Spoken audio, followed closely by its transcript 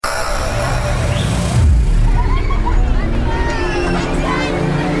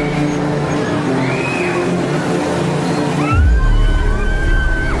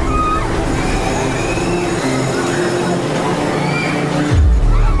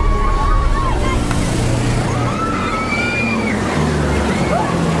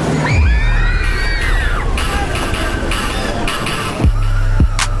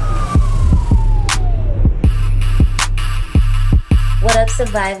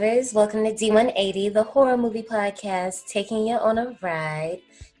survivors. Welcome to D180, the horror movie podcast, taking you on a ride.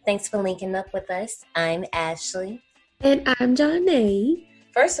 Thanks for linking up with us. I'm Ashley. And I'm Johnny.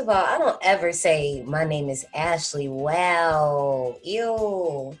 First of all, I don't ever say my name is Ashley. Wow. Ew.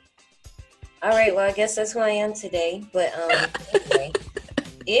 All right, well, I guess that's who I am today. But anyway.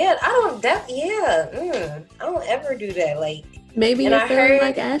 Yeah, I don't ever do that. Like, maybe you're feeling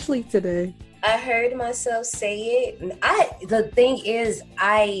like Ashley today. I heard myself say it. The thing is,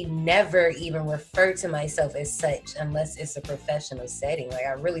 I never even refer to myself as such unless it's a professional setting. Like,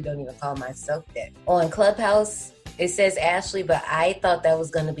 I really don't even call myself that. On Clubhouse, it says Ashley, but I thought that was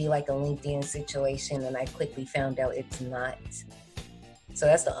going to be like a LinkedIn situation, and I quickly found out it's not. So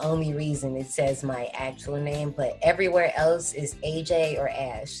that's the only reason it says my actual name, but everywhere else is AJ or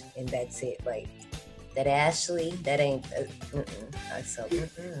Ash, and that's it. Like, that Ashley, that ain't, I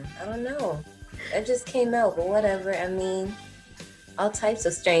don't know. That just came out, but whatever. I mean, all types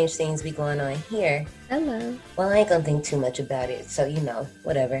of strange things be going on here. Hello. Well, I ain't gonna think too much about it, so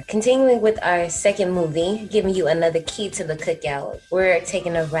whatever. Continuing with our second movie, giving you another key to the cookout. We're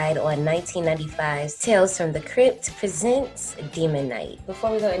taking a ride on 1995's Tales from the Crypt presents Demon Night.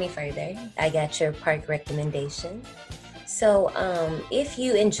 Before we go any further, I got your park recommendation. So if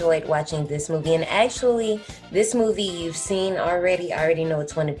you enjoyed watching this movie, and actually this movie you've seen already, I already know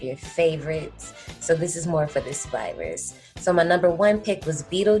it's one of your favorites. So this is more for the survivors. So my number one pick was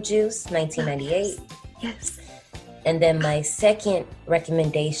Beetlejuice, 1998. Yes. And then my second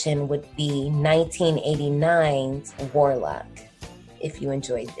recommendation would be 1989's Warlock, if you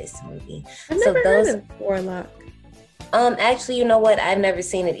enjoyed this movie. I've never heard of Warlock. Actually, you know what? I've never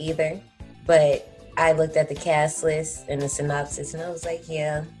seen it either, but I looked at the cast list and the synopsis, and I was like,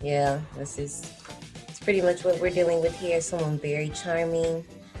 yeah, it's pretty much what we're dealing with here. Someone very charming.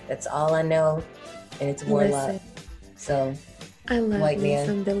 That's all I know, and it's Warlock. Listen, so I love me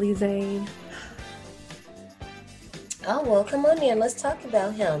some Billy Zane. Oh, well, come on in. Let's talk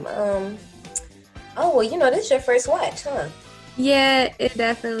about him. This is your first watch, huh? Yeah, it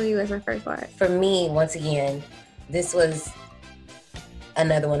definitely was my first watch. For me, once again, this was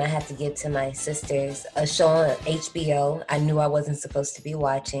another one I had to give to my sisters. A show on HBO I knew I wasn't supposed to be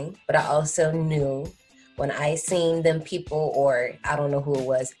watching, but I also knew when I seen them people, or I don't know who it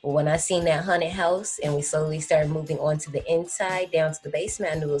was, but when I seen that haunted house and we slowly started moving on to the inside, down to the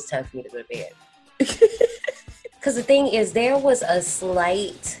basement, I knew it was time for me to go to bed. Because the thing is, there was a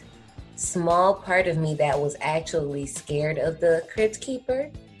small part of me that was actually scared of the Crypt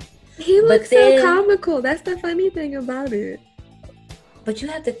Keeper. He looks so comical. That's the funny thing about it. But you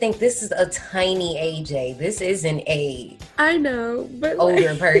have to think, this is a tiny AJ. This isn't a but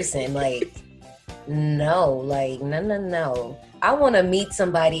older person. No. I want to meet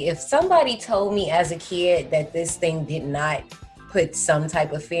somebody. If somebody told me as a kid that this thing did not put some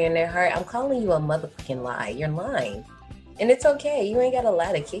type of fear in their heart, I'm calling you a motherfucking lie. You're lying. And it's okay. You ain't got to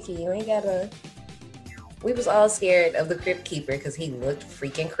lie to Kiki. You ain't got to. We was all scared of the Crypt Keeper because he looked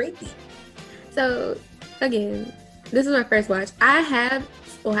freaking creepy. So, again, this is my first watch. I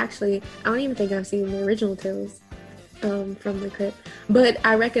don't even think I've seen the original Tales from the Crypt, but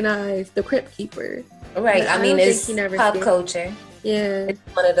I recognize the Crypt Keeper. Right. I mean, it's pop culture. Yeah. It's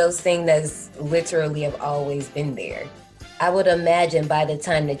one of those things that's literally have always been there. I would imagine by the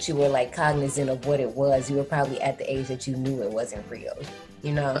time that you were like cognizant of what it was, you were probably at the age that you knew it wasn't real,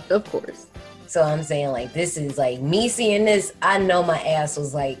 you know? Of course. So I'm saying, like, this is like me seeing this. I know my ass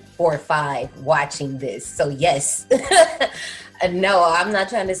was like 4 or 5 watching this. So yes, no, I'm not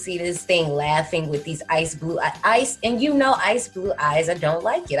trying to see this thing laughing with these ice blue eyes. And ice blue eyes, I don't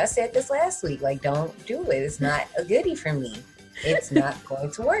like it. I said this last week, like, don't do it. It's not a goodie for me. It's not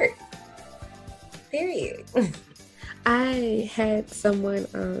going to work. Period. I had someone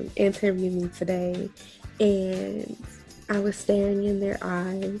interview me today, and I was staring in their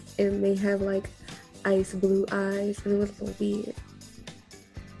eyes, and they have like ice blue eyes, and it was a little weird.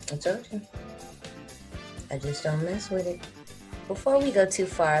 I told you. I just don't mess with it. Before we go too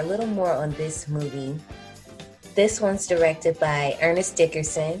far, a little more on this movie. This one's directed by Ernest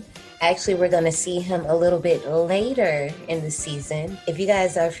Dickerson. Actually, we're going to see him a little bit later in the season. If you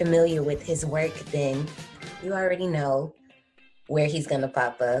guys are familiar with his work, then you already know where he's going to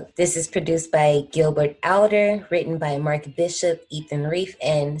pop up. This is produced by Gilbert Alder, written by Mark Bishop, Ethan Reef,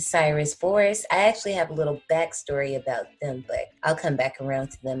 and Cyrus Forrest. I actually have a little backstory about them, but I'll come back around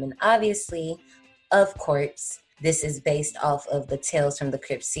to them. And obviously, of course, this is based off of the Tales from the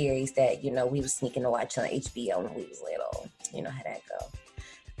Crypt series that, we were sneaking to watch on HBO when we was little. You know how that go.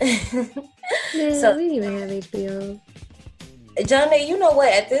 Yeah, so, we didn't even have HBO. Johnny, you know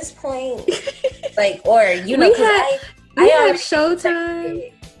what? At this point, We had already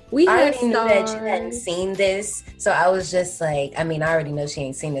Showtime. We I had already knew that you hadn't Stars. seen this, so I was just like, I mean, I already know she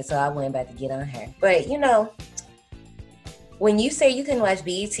ain't seen it, so I wasn't about to get on her. But you know, when you say you can watch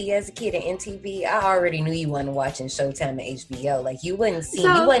BET as a kid and MTV, I already knew you wasn't watching Showtime and HBO. Like you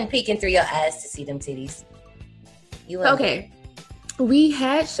So wasn't peeking through your eyes to see them titties. You wasn't doing okay, we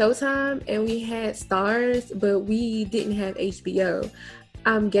had Showtime and we had Stars, but we didn't have HBO.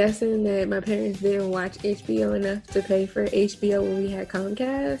 I'm guessing that my parents didn't watch HBO enough to pay for HBO when we had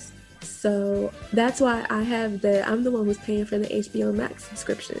Comcast. So that's why I'm the one who's paying for the HBO Max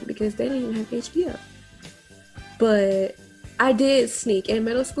subscription because they didn't even have HBO. But I did sneak in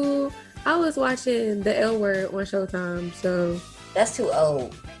middle school. I was watching The L Word on Showtime. So That's too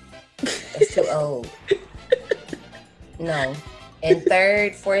old. That's too old. No. In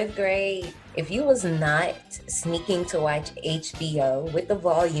third, fourth grade, if you was not sneaking to watch HBO with the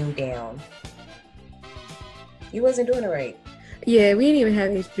volume down, you wasn't doing it right. yeah, we didn't even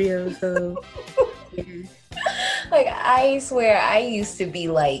have HBO. So yeah. Like, I swear, I used to be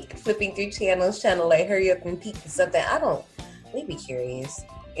like flipping through channels, trying to like hurry up and peek to something. We be curious.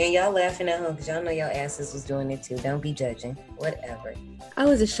 And y'all laughing at home because y'all know your asses was doing it too. Don't be judging. Whatever. I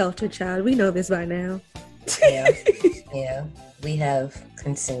was a sheltered child. We know this by now. Yeah. Yeah. We have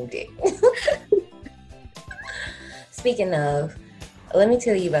consumed it. Speaking of, let me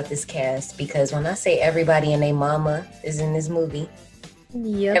tell you about this cast because when I say everybody and their mama is in this movie,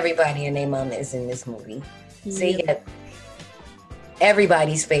 Yep. everybody and their mama is in this movie. So you Yep. got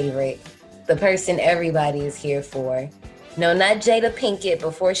everybody's favorite, the person everybody is here for. No, not Jada Pinkett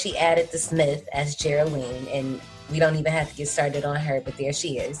before she added the Smith as Geraldine, and we don't even have to get started on her, but there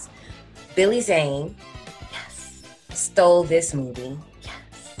she is. Billy Zane Yes. stole this movie,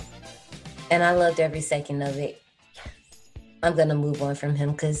 Yes. and I loved every second of it. I'm gonna move on from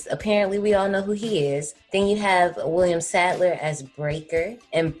him because apparently we all know who he is. Then you have William Sadler as Breaker,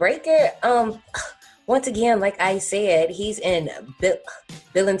 and Breaker, once again, like I said, he's in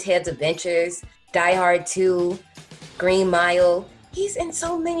Bill and Ted's Adventures, Die Hard 2, Green Mile. He's in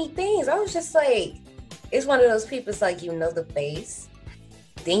so many things. I was just like, it's one of those people. It's like you know the face.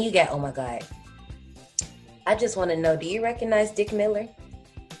 Then you got, oh my God, I just want to know, do you recognize Dick Miller?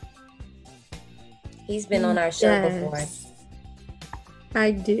 He's been on our show before.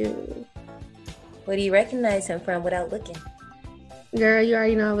 I do. What do you recognize him from without looking? Girl, you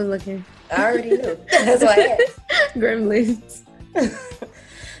already know I was looking. I already knew. That's why I asked. Gremlins.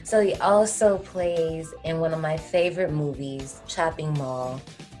 So he also plays in one of my favorite movies, Chopping Mall.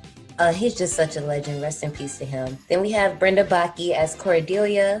 He's just such a legend. Rest in peace to him. Then we have Brenda Baki as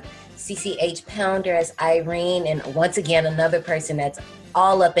Cordelia, CCH Pounder as Irene, and once again, another person that's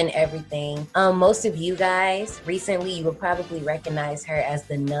all up in everything. Most of you guys, recently, you will probably recognize her as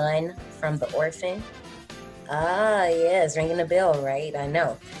the nun from The Orphan. Ah, yes, ringing a bell, right? I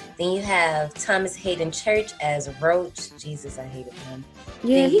know. Then you have Thomas Hayden Church as Roach. Jesus, I hated him.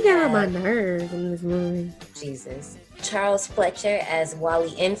 Yeah, Then he you got on my have- nerves in this movie. Jesus. Charles Fletcher as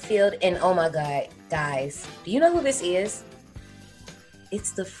Wally Enfield. And oh my God, guys, do you know who this is?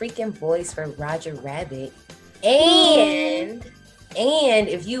 It's the freaking voice for Roger Rabbit. And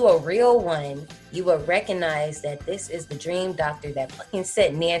if you a real one, you will recognize that this is the dream doctor that fucking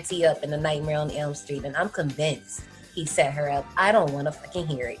set Nancy up in The Nightmare on Elm Street. And I'm convinced he set her up. I don't want to fucking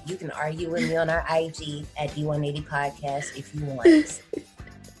hear it. You can argue with me on our IG at D180 Podcast if you want.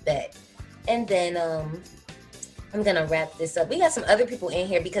 Bet. And then I'm gonna wrap this up. We got some other people in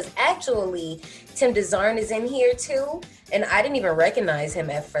here because actually Tim DeZarn is in here too, and I didn't even recognize him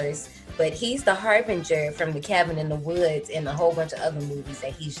at first, but he's the Harbinger from The Cabin in the Woods and a whole bunch of other movies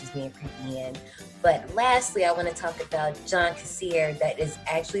that he's just being creepy in. But lastly, I want to talk about John Cassier, that is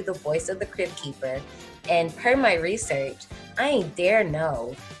actually the voice of the Crypt Keeper. And per my research, I ain't dare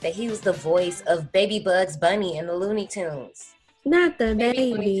know that he was the voice of Baby Bugs Bunny in the Looney Tunes. Not the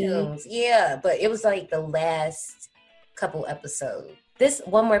Looney baby. Tunes. Yeah, but it was like the last couple episodes. This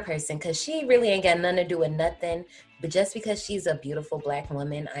one more person, because she really ain't got nothing to do with nothing, but just because she's a beautiful Black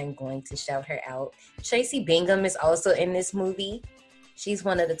woman, I'm going to shout her out. Tracy Bingham is also in this movie. She's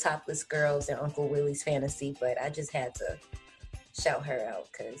one of the topless girls in Uncle Willie's Fantasy, but I just had to shout her out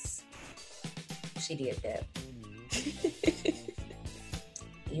because she did that.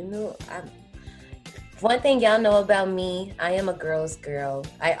 You know, one thing y'all know about me, I am a girl's girl.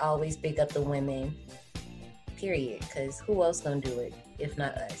 I always big up the women, period, because who else gonna do it if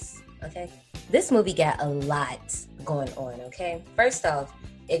not us, okay? This movie got a lot going on, okay? First off,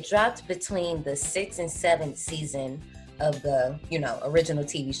 it dropped between the 6th and 7th season of the, original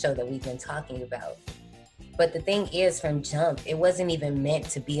TV show that we've been talking about. But the thing is, from jump, it wasn't even meant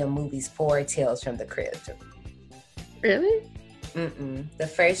to be a movie's 4 Tales from the Crypt. Really? Mm-mm. The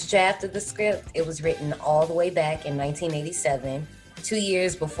first draft of the script, it was written all the way back in 1987, 2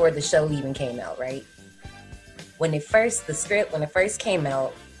 years before the show even came out, right? When it first came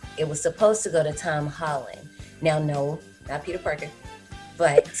out, it was supposed to go to Tom Holland. Now, no, not Peter Parker,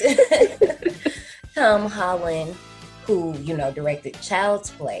 but Tom Holland, who, directed Child's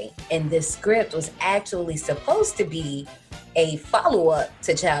Play. And this script was actually supposed to be a follow-up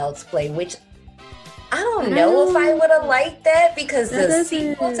to Child's Play, which I don't know if I would have liked that, because the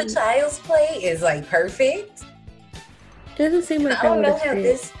sequel to Child's Play is like perfect. Doesn't seem like I don't know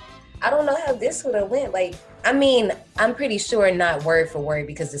how this would have went. Like, I mean, I'm pretty sure not word for word,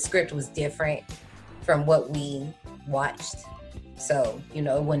 because the script was different from what we watched. So, it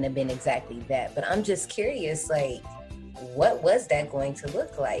wouldn't have been exactly that. But I'm just curious, like, what was that going to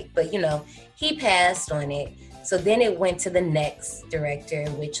look like? But, he passed on it. So then it went to the next director,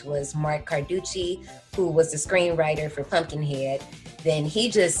 which was Mark Carducci, who was the screenwriter for Pumpkinhead. Then he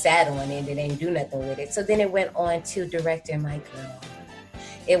just sat on it and didn't do nothing with it. So then it went on to director, my girl.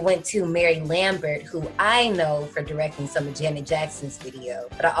 It went to Mary Lambert, who I know for directing some of Janet Jackson's video,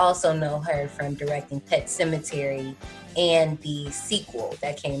 but I also know her from directing Pet Sematary and the sequel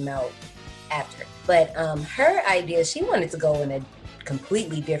that came out after. But her idea, she wanted to go in a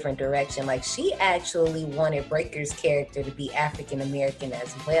completely different direction. Like, she actually wanted Breaker's character to be African American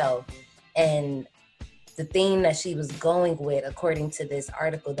as well. And the theme that she was going with, according to this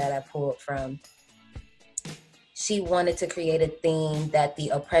article that I pulled from, she wanted to create a theme that the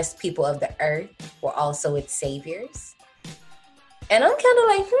oppressed people of the earth were also its saviors. And I'm kind of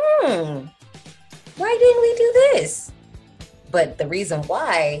like, why didn't we do this? But the reason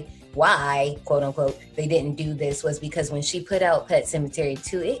why, quote unquote, they didn't do this was because when she put out Pet Sematary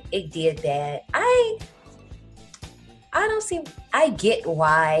 2, it did that. I get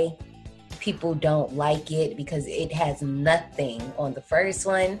why people don't like it, because it has nothing on the first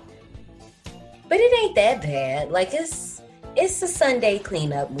one. But it ain't that bad. Like, it's a Sunday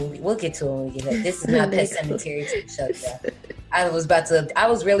cleanup movie. We'll get to it when we get there. This is not Pet Sematary to shut down. I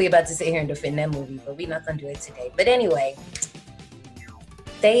was really about to sit here and defend that movie, but we're not gonna do it today. But anyway,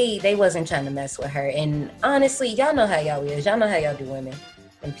 they wasn't trying to mess with her. And honestly, y'all know how y'all is. Y'all know how y'all do women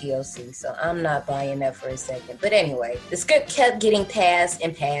in POC. So I'm not buying that for a second. But anyway, the script kept getting passed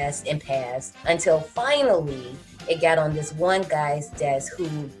and passed and passed until finally it got on this one guy's desk who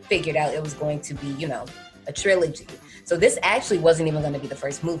figured out it was going to be, a trilogy. So this actually wasn't even going to be the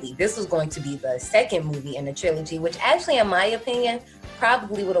first movie. This was going to be the second movie in the trilogy, which actually, in my opinion,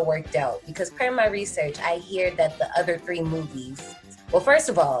 probably would have worked out, because per my research, I hear that the other three movies, well, first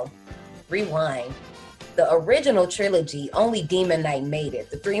of all, rewind. The original trilogy, only Demon Knight made it.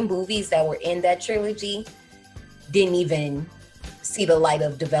 The three movies that were in that trilogy didn't even see the light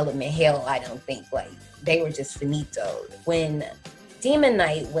of development hell, I don't think. Like, they were just finitoed. When Demon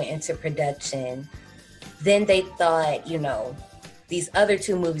Knight went into production, then they thought, these other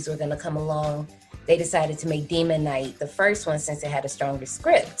two movies were going to come along. They decided to make Demon Knight the first one, since it had a stronger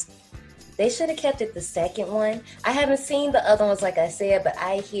script. They should have kept it the second one. I haven't seen the other ones, like I said, but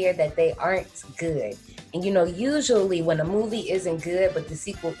I hear that they aren't good. And, usually when a movie isn't good, but the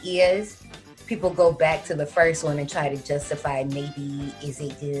sequel is, people go back to the first one and try to justify, maybe, is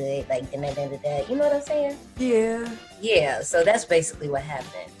it good? Like, da-da-da-da-da. You know what I'm saying? Yeah. Yeah, so that's basically what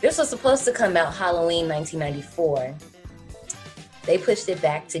happened. This was supposed to come out Halloween 1994. They pushed it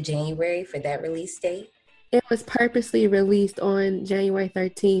back to January for that release date. It was purposely released on January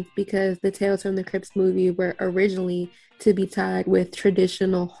 13th because the Tales from the Crypt movie were originally to be tied with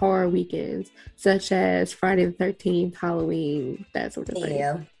traditional horror weekends, such as Friday the 13th, Halloween, that sort of thing.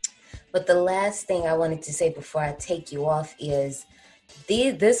 Yeah. But the last thing I wanted to say before I take you off is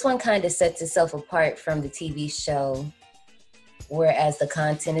this one kind of sets itself apart from the TV show, whereas the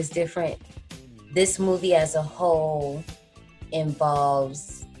content is different. This movie as a whole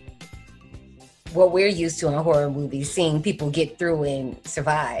involves what we're used to in horror movies, seeing people get through and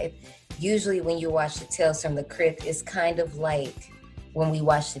survive. Usually when you watch the Tales from the Crypt, it's kind of like when we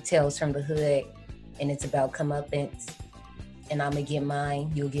watch the Tales from the Hood, and it's about comeuppance, and I'm gonna get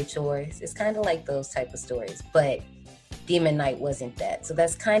mine, you'll get yours. It's kind of like those type of stories, but Demon Knight wasn't that. So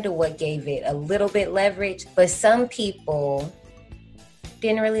that's kind of what gave it a little bit leverage, but some people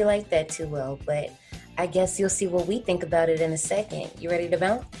didn't really like that too well, but I guess you'll see what we think about it in a second. You ready to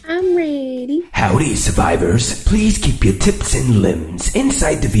bounce? I'm ready. Howdy, survivors. Please keep your tips and limbs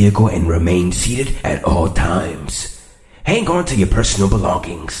inside the vehicle and remain seated at all times. Hang on to your personal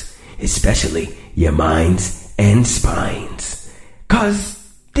belongings, especially your minds and spines, 'cause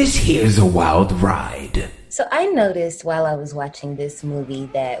this here's a wild ride. So I noticed while I was watching this movie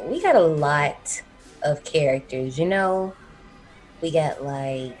that we got a lot of characters. You know, we got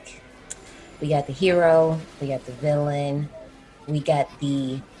the hero, we got the villain, we got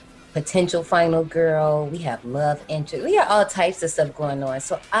the potential final girl, we have love interest, we got all types of stuff going on.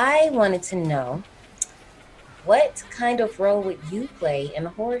 So I wanted to know, what kind of role would you play in a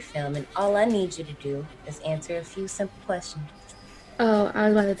horror film? And all I need you to do is answer a few simple questions. Oh, I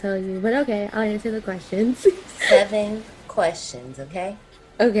was about to tell you, but okay, I'll answer the questions. 7 questions, okay?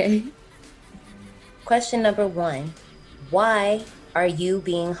 Okay. Question number 1. Why are you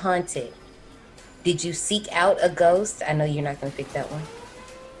being haunted? Did you seek out a ghost? I know you're not going to pick that one.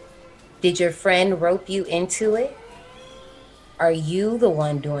 Did your friend rope you into it? Are you the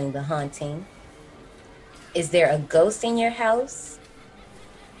one doing the haunting? Is there a ghost in your house?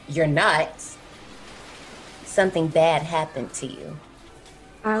 You're not. Something bad happened to you.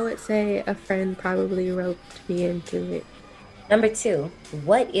 I would say a friend probably roped me into it. Number 2,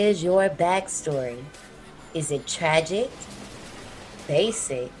 what is your backstory? Is it tragic,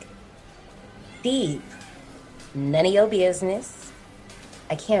 basic, deep, none of your business,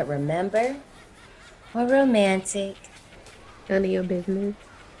 I can't remember, or romantic? None of your business.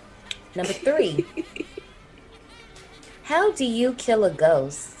 Number 3, how do you kill a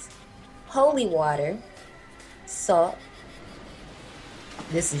ghost? Holy water, salt.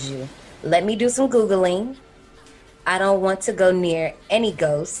 This is you. Let me do some Googling. I don't want to go near any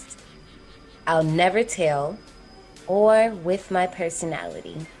ghost. I'll never tell. Or with my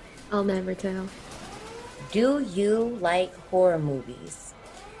personality. I'll never tell. Do you like horror movies?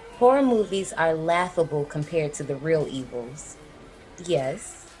 Horror movies are laughable compared to the real evils.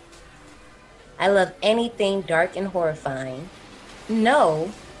 Yes. I love anything dark and horrifying.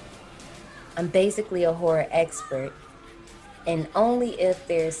 No. I'm basically a horror expert. And only if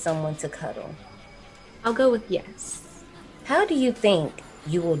there's someone to cuddle. I'll go with yes. How do you think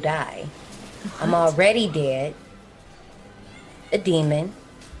you will die? I'm already dead. A demon.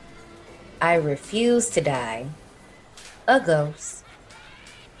 I refuse to die. A ghost.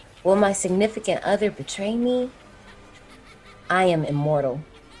 Will my significant other betray me? I am immortal.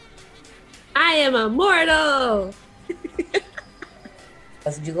 I am immortal!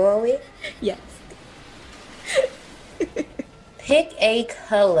 That's what you going with? Yes. Pick a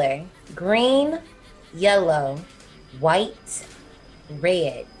color. Green, yellow, white,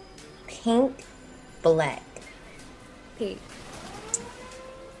 red, pink, black. Pink.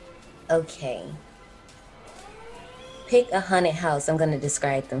 Okay. Pick a haunted house. I'm going to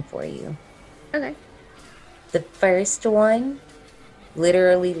describe them for you. Okay. The first one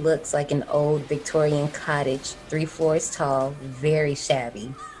literally looks like an old Victorian cottage, 3 floors tall, very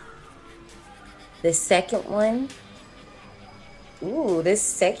shabby. The second one, this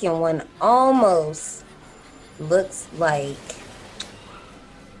second one almost looks like,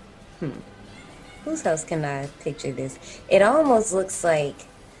 whose house can I picture this? It almost looks like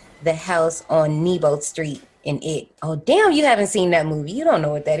the house on Nebo Street in It. Oh, damn, you haven't seen that movie. You don't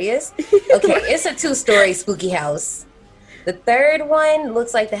know what that is. Okay, it's a 2-story spooky house. The third one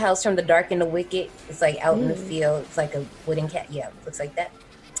looks like the house from The Dark and the Wicked. It's like out in the field. It's like a wooden cat. Yeah, looks like that.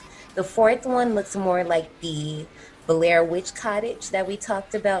 The fourth one looks more like the Blair Witch Cottage that we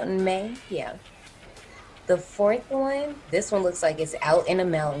talked about in May. Yeah. The fourth one, this one looks like it's out in the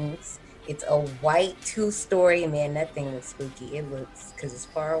mountains. It's a white 2-story. Man, that thing looks spooky. It looks, because it's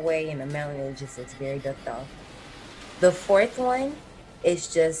far away in the mountain, it just looks very ducked off. The fourth one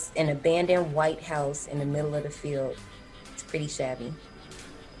is just an abandoned white house in the middle of the field. It's pretty shabby.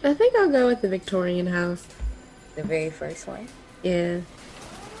 I think I'll go with the Victorian house. The very first one? Yeah.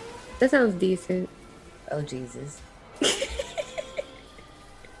 That sounds decent. Oh, Jesus.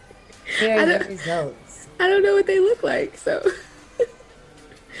 Here are your results. I don't know what they look like, so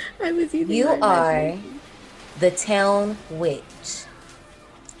I was using You are the town witch.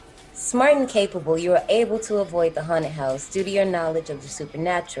 Smart and capable, you are able to avoid the haunted house due to your knowledge of the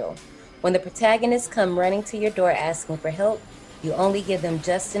supernatural. When the protagonists come running to your door asking for help, you only give them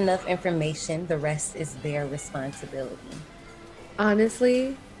just enough information. The rest is their responsibility.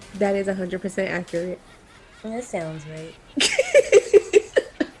 Honestly, that is 100% accurate. That sounds right.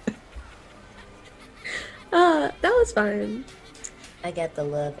 That was fun. I got the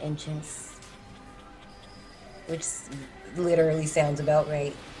love interest, which literally sounds about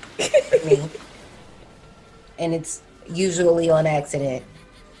right for me. And it's usually on accident.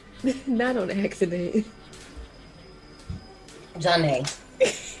 Not on accident. Johnny.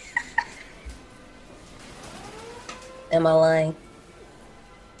 Am I lying?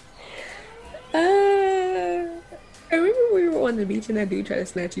 I remember we were on the beach and that dude tried to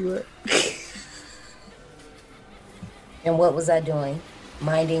snatch you up. And what was I doing?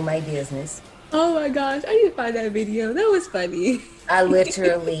 Minding my business. Oh my gosh, I need to find that video. That was funny. I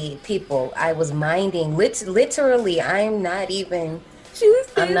literally, people, I was minding. Literally, She was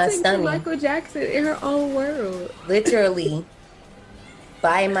I'm not dancing to stunning. Michael Jackson in her own world. Literally,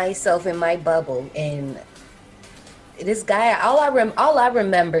 by myself in my bubble, and this guy, all I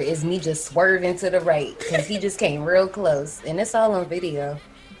remember is me just swerving to the right because he just came real close, and it's all on video.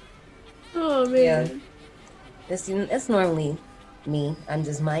 Oh Yeah, man. it's normally me. I'm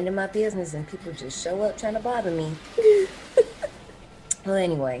just minding my business, and people just show up trying to bother me. Well,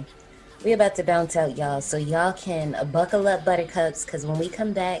 anyway, we about to bounce out, y'all, so y'all can buckle up, buttercups, because when we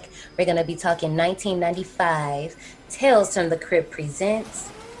come back, we're gonna be talking 1995. Tales from the Crypt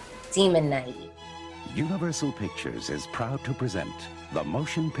presents Demon Night. Universal Pictures is proud to present the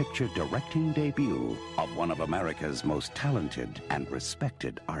motion picture directing debut of one of America's most talented and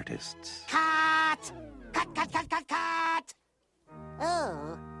respected artists. Cut! Cut, cut, cut, cut, cut!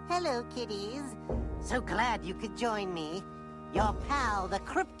 Oh, hello, kiddies. So glad you could join me. Your pal, the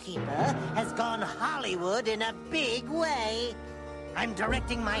Crypt Keeper, has gone Hollywood in a big way. I'm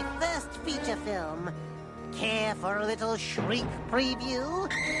directing my first feature film. Care for a little shriek preview?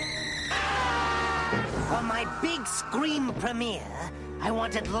 For my big screen premiere, I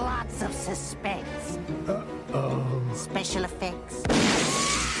wanted lots of suspense. Special effects,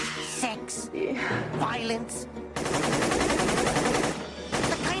 sex, violence.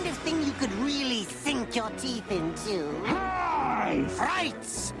 The kind of thing you could really sink your teeth into.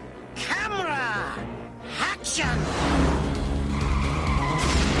 Frights, camera, action.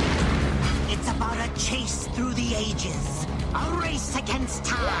 It's about a chase through the ages, a race against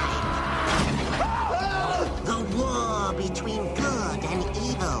time. The war between good and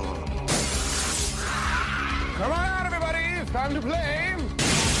evil. Come on out, everybody! It's time to play!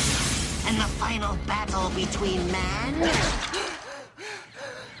 And the final battle between man...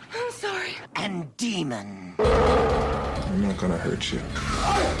 I'm sorry. ...and demon. I'm not gonna hurt you.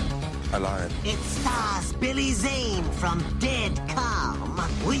 I lied. It stars Billy Zane from Dead Calm,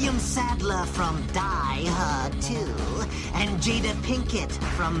 William Sadler from Die Hard 2, and Jada Pinkett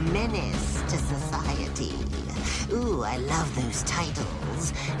from Menace to Society. Ooh, I love those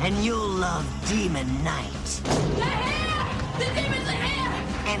titles. And you'll love Demon Night. They're here! The demons are here!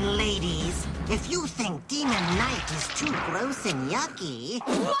 And ladies, if you think Demon Night is too gross and yucky...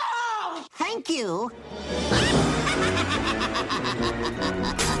 Whoa! Thank you.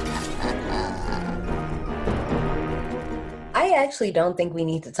 I actually don't think we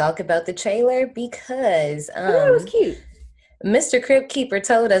need to talk about the trailer because I thought it was cute. Mr. Crypt Keeper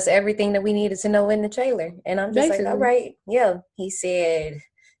told us everything that we needed to know in the trailer. And I'm just Basically. like, all right, yeah. He said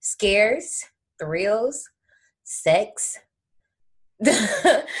scares, thrills, sex,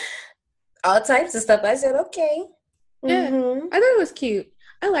 all types of stuff. I said, okay. Yeah, Mhm. I thought it was cute.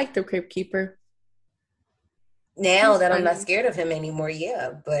 I like the Crypt Keeper. Now He's that I'm not funny. scared of him anymore,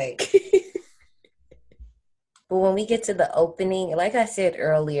 yeah. But when we get to the opening, like I said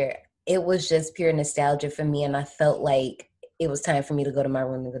earlier, it was just pure nostalgia for me. And I felt like it was time for me to go to my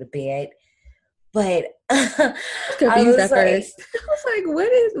room and go to bed. But I Confused was at like, first. I was like,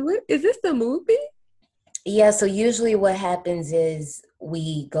 what is this the movie? yeah, so usually what happens is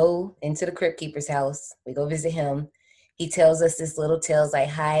we go into the Crypt Keeper's house. We go visit him. He tells us this little tales like,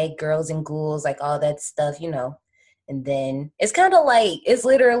 hi, girls and ghouls, like all that stuff, you know. And then it's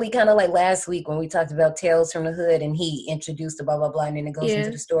literally kind of like last week when we talked about Tales from the Hood and he introduced the blah, blah, blah, and then it goes into Yeah.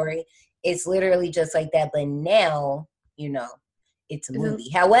 the story. It's literally just like that. But now, you know, it's a Is it- movie.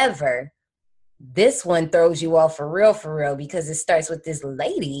 However, this one throws you off for real, because it starts with this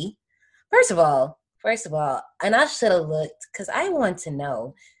lady. First of all, and I should have looked because I want to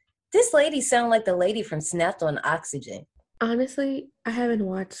know. This lady sound like the lady from Snapped on Oxygen. Honestly, I haven't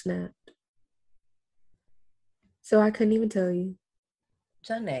watched Snapped. So I couldn't even tell you.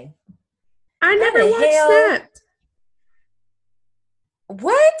 Janae. I never the watched hell? Snapped.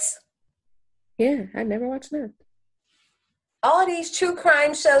 What? Yeah, I never watched Snapped. All these true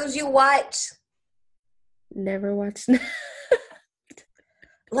crime shows you watch? Never watched Snapped.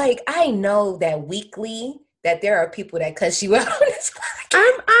 Like, I know that weekly that there are people that cuss you out on this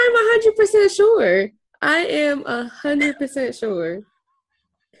podcast. I'm 100% sure. I am 100% sure.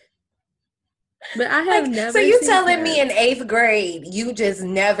 But I have never. So you seen telling me Snapped. in 8th grade, you just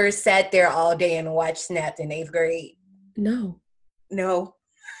never sat there all day and watched Snapped in 8th grade? No. No.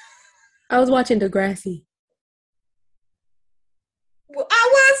 I was watching Degrassi. Well, I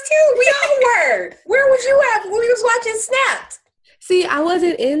was too. We all were. Where was you at when we was watching Snapped? See, I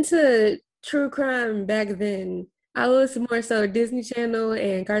wasn't into true crime back then. I was more so Disney Channel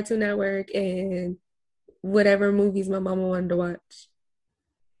and Cartoon Network and whatever movies my mama wanted to watch.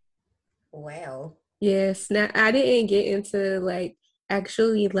 Wow. Yes. Now I didn't get into like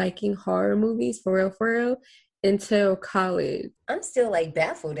actually liking horror movies for real until college. I'm still like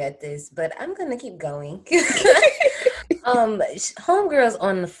baffled at this, but I'm gonna keep going. Homegirl's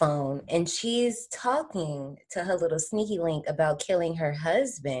on the phone and she's talking to her little sneaky link about killing her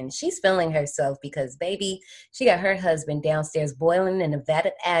husband. She's feeling herself because, baby, she got her husband downstairs boiling in a vat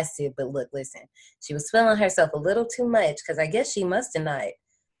of acid. But look, listen, she was feeling herself a little too much because I guess she must have not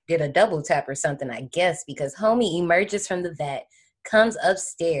did a double tap or something, I guess, because homie emerges from the vat, comes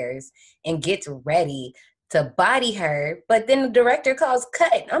upstairs, and gets ready to body her. But then the director calls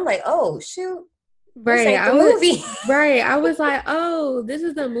cut. I'm like, oh, shoot. This Right. ain't the movie. Right. I was like, oh, this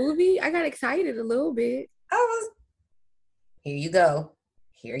is the movie. I got excited a little bit. I was, here you go.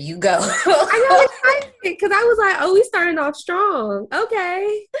 Here you go. I got excited because I was like, oh, we starting off strong.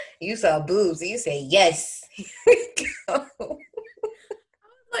 Okay. You saw boobs and you say, yes.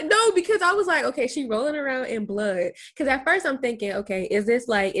 Like, no, because I was like, okay, she rolling around in blood. Because at first I'm thinking, okay, is this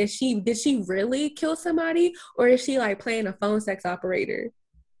like, did she really kill somebody, or is she like playing a phone sex operator?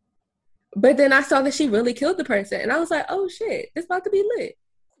 But then I saw that she really killed the person, and I was like, oh shit, it's about to be lit.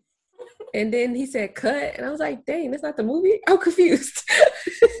 And then he said cut, and I was like, dang, that's not the movie? I'm confused.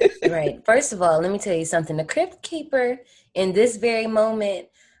 Right. First of all, let me tell you something. The Crypt Keeper in this very moment,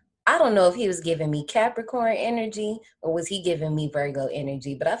 I don't know if he was giving me Capricorn energy or was he giving me Virgo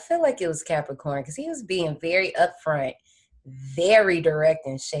energy, but I feel like it was Capricorn because he was being very upfront, very direct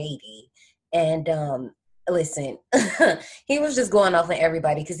and shady. And listen, he was just going off on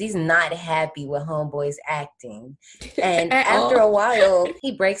everybody because he's not happy with Homeboy's acting. And after a while,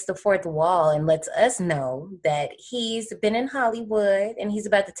 he breaks the fourth wall and lets us know that he's been in Hollywood and he's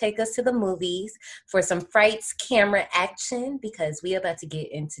about to take us to the movies for some frights camera action because we about to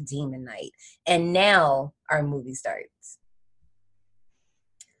get into Demon Night. And now our movie starts.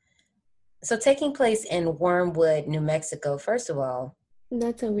 So taking place in Wormwood, New Mexico, first of all,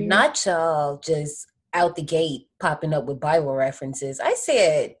 That's a weird. not y'all just out the gate popping up with Bible references. I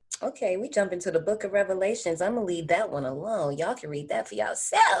said, okay, we jump into the book of Revelations. I'm going to leave that one alone. Y'all can read that for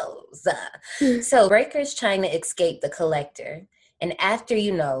yourselves. So Breaker's trying to escape the collector. And after,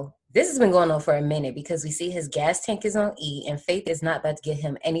 this has been going on for a minute because we see his gas tank is on E and Faith is not about to get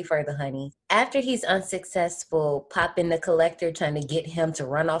him any further, honey. After he's unsuccessful popping the collector trying to get him to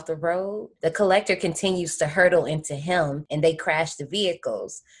run off the road, the collector continues to hurtle into him and they crash the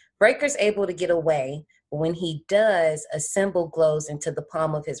vehicles. Breaker's able to get away, but when he does, a symbol glows into the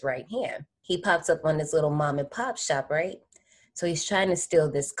palm of his right hand. He pops up on this little mom and pop shop, right? So he's trying to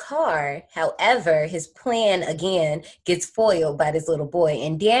steal this car. However, his plan, again, gets foiled by this little boy.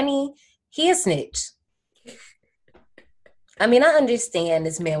 And Danny, he a snitch. I mean, I understand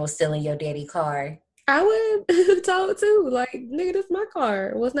this man was stealing your daddy car. I would have told too. Like, nigga, this is my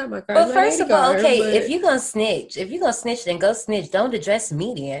car. Well, it's not my car. But first of all, okay, but if you're gonna snitch, then go snitch. Don't address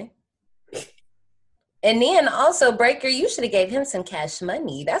me then. And then also, Breaker, you should have gave him some cash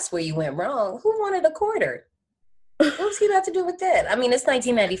money. That's where you went wrong. Who wanted a quarter? What was he about to do with that? I mean, it's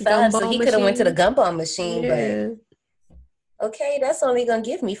 1995, so he could have went to the gumball machine, but okay, that's only gonna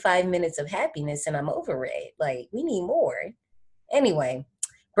give me 5 minutes of happiness and I'm over it. Like, we need more. Anyway,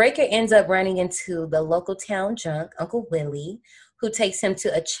 Breaker ends up running into the local town drunk, Uncle Willie, who takes him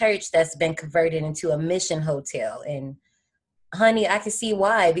to a church that's been converted into a mission hotel. And honey, I can see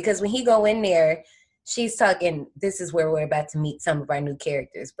why, because when he go in there, she's talking, this is where we're about to meet some of our new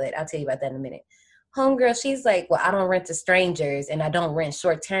characters, but I'll tell you about that in a minute. Homegirl, she's like, well, I don't rent to strangers and I don't rent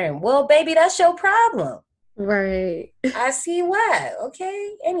short term. Well, baby, that's your problem. Right. I see why.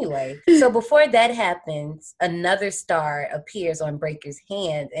 Okay. Anyway, so before that happens, another star appears on Breaker's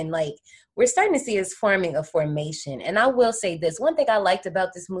hand. And like, we're starting to see us forming a formation. And I will say this, one thing I liked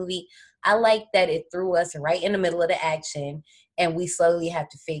about this movie, I like that it threw us right in the middle of the action. And we slowly have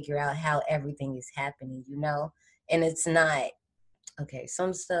to figure out how everything is happening, And it's not, okay,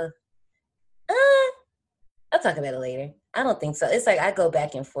 some stuff, I'll talk about it later. I don't think so. It's like I go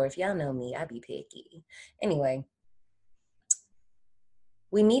back and forth. Y'all know me. I be picky. Anyway,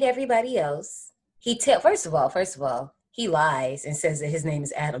 we meet everybody else. First of all, he lies and says that his name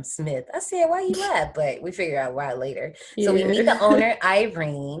is Adam Smith. I said, why he lied? But we figure out why later. Yeah. So we meet the owner,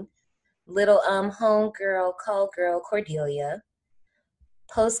 Irene, little homegirl, call girl, Cordelia,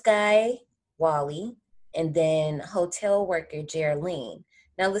 post guy, Wally, and then hotel worker, Geraldine.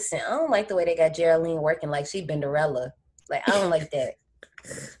 Now, listen, I don't like the way they got Geraldine working like she Benderella. Like, I don't like that.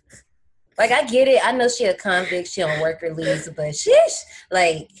 Like, I get it. I know she a convict. She on worker leaves, but sheesh.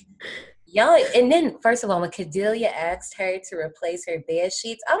 Like, y'all. And then, first of all, when Cordelia asked her to replace her bed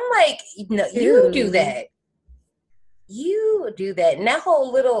sheets, I'm like, no, you do that. You do that. And that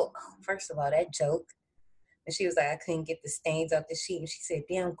whole little, first of all, that joke. And she was like, I couldn't get the stains off the sheet. And she said,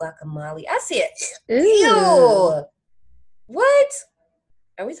 damn guacamole. I said, ew. What?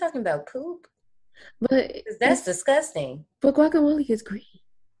 Are we talking about poop? But that's disgusting. But guacamole is green.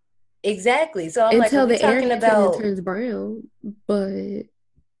 Exactly. So I'm until like, are we talking about... it turns brown. But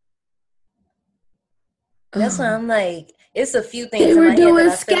that's why I'm like, it's a few things they in were my doing head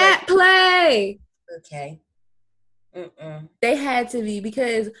that I feel scat like... play. Okay. They had to be,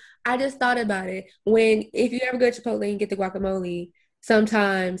 because I just thought about it. If you ever go to Chipotle and get the guacamole,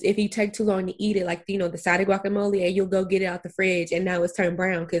 sometimes if you take too long to eat it, like, the side of guacamole, and you'll go get it out the fridge and now it's turned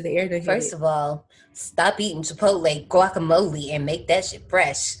brown because the air done hit it. First of all, stop eating Chipotle guacamole and make that shit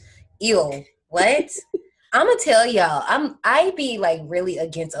fresh. Ew. What? I'm gonna tell y'all, I be like really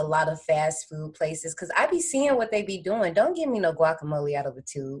against a lot of fast food places because I be seeing what they be doing. Don't give me no guacamole out of a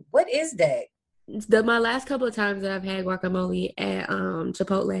tube. What is that? My last couple of times that I've had guacamole at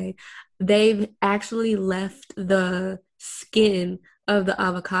Chipotle, they've actually left the skin of the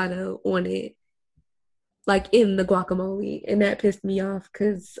avocado on it, like in the guacamole, and that pissed me off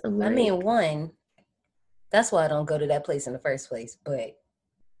because I'm like, I mean, one, that's why I don't go to that place in the first place. But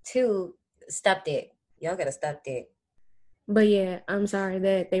two, stop that. Y'all gotta stop that. But yeah, I'm sorry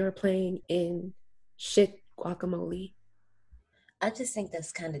that they were playing in shit guacamole. I just think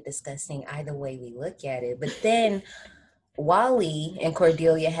that's kind of disgusting either way we look at it. But then Wally and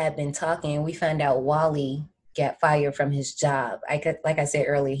Cordelia had been talking. We found out Wally got fired from his job. Like I said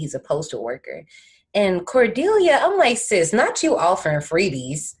earlier, he's a postal worker. And Cordelia, I'm like, sis, not you offering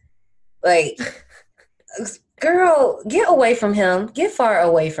freebies. Like, girl, get away from him. Get far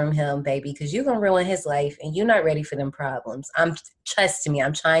away from him, baby, because you're going to ruin his life and you're not ready for them problems. Trust me,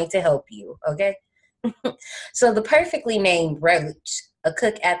 I'm trying to help you, okay? So the perfectly named Roach, a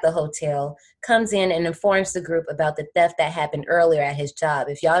cook at the hotel, comes in and informs the group about the theft that happened earlier at his job.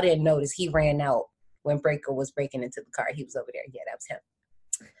 If y'all didn't notice, he ran out when Breaker was breaking into the car. He was over there. Yeah, that was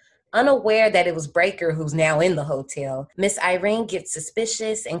him. Unaware that it was Breaker who's now in the hotel, Miss Irene gets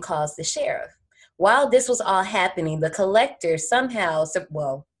suspicious and calls the sheriff. While this was all happening, the collector somehow,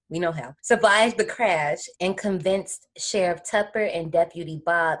 we know how, survived the crash and convinced Sheriff Tupper and Deputy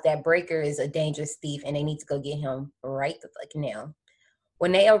Bob that Breaker is a dangerous thief and they need to go get him right the fuck now.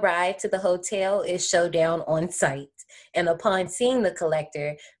 When they arrive to the hotel, it's showdown on site. And upon seeing the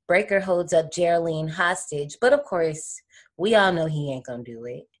collector, Breaker holds up Geraldine hostage. But of course, we all know he ain't gonna do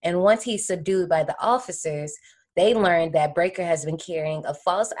it. And once he's subdued by the officers, they learn that Breaker has been carrying a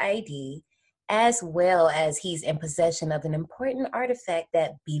false ID, as well as he's in possession of an important artifact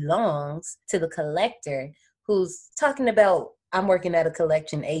that belongs to the collector, who's talking about, I'm working at a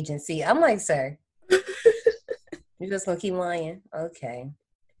collection agency. I'm like, sir, you're just gonna keep lying? Okay.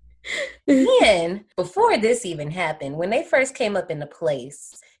 Then, before this even happened, when they first came up in the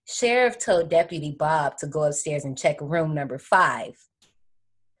place, Sheriff told Deputy Bob to go upstairs and check room number 5.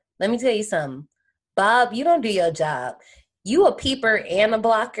 Let me tell you something. Bob, you don't do your job. You a peeper and a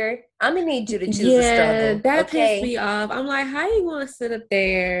blocker. I'm gonna need you to choose a struggle. Yeah, that pissed me off. I'm like, how you gonna sit up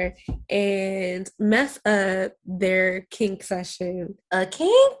there and mess up their kink session? A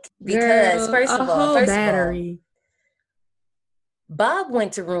kink? Because Girl, first of all, Bob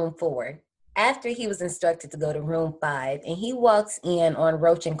went to room 4 after he was instructed to go to room 5, and he walks in on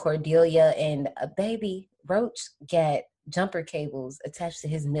Roach and Cordelia, and a baby Roach got jumper cables attached to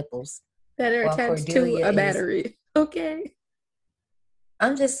his nipples that are attached to a battery. Okay.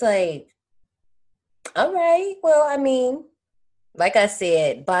 I'm just like, all right. Well, I mean, like I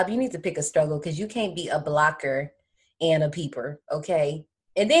said, Bob, you need to pick a struggle because you can't be a blocker and a peeper, okay?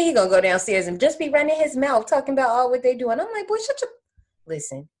 And then he gonna go downstairs and just be running his mouth talking about all what they do. And I'm like, boy, shut your...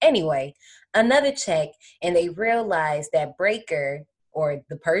 Listen. Anyway, another check, and they realize that Breaker, or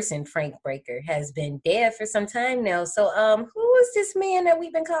the person, Frank Breaker, has been dead for some time now. So, who is this man that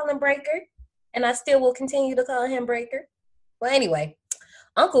we've been calling Breaker? And I still will continue to call him Breaker. Well, anyway,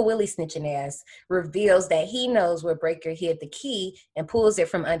 Uncle Willie snitching ass reveals that he knows where Breaker hid the key and pulls it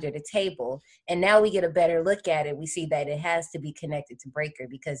from under the table. And now we get a better look at it. We see that it has to be connected to Breaker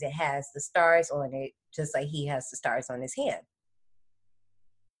because it has the stars on it, just like he has the stars on his hand.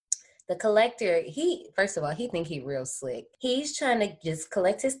 The collector, first of all, he think he real slick. He's trying to just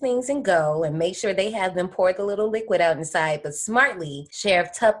collect his things and go and make sure they have them pour the little liquid out inside. But smartly, Sheriff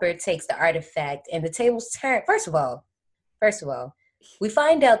Tupper takes the artifact and the tables turn. First of all, we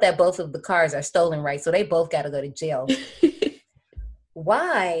find out that both of the cars are stolen, right? So they both got to go to jail.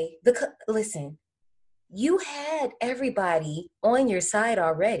 Why? Listen, you had everybody on your side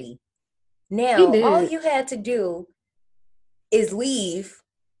already. Now, all you had to do is leave,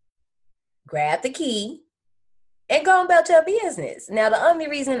 grab the key, and go about your business. Now, the only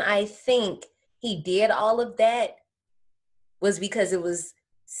reason I think he did all of that was because it was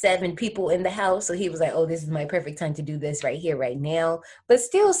 7 people in the house. So he was like, oh, this is my perfect time to do this right here, right now. But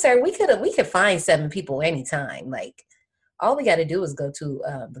still, sir, we could find 7 people anytime. Like, all we got to do is go to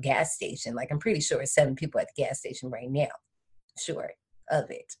the gas station. Like, I'm pretty sure it's 7 people at the gas station right now. Sure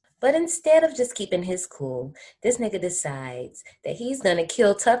of it. But instead of just keeping his cool, this nigga decides that he's gonna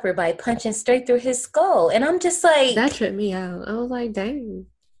kill Tupper by punching straight through his skull. And I'm just like, That tripped me out. I was like, dang.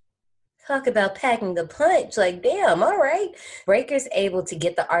 talk about packing the punch. Like, damn, all right. Breaker's able to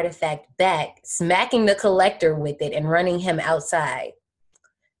get the artifact back, smacking the collector with it and running him outside.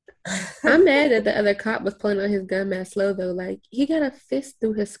 I'm mad that the other cop was pulling on his gun mad slow though. Like, he got a fist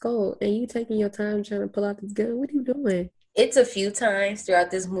through his skull and you taking your time trying to pull out this gun. What are you doing? It's a few times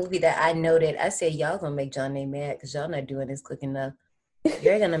throughout this movie that I noted, I said, y'all gonna make John A. mad because y'all not doing this quick enough.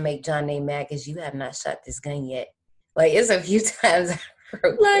 You're gonna make John A. mad because you have not shot this gun yet. Like, it's a few times I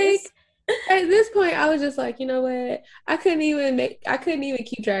wrote Like, this. at this point, I was just like, you know what? I couldn't even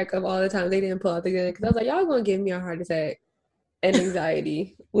keep track of all the time they didn't pull out the gun because I was like, y'all gonna give me a heart attack and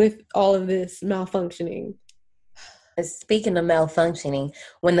anxiety with all of this malfunctioning. Speaking of malfunctioning,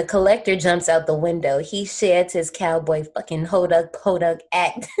 when the collector jumps out the window, he sheds his cowboy fucking hoduk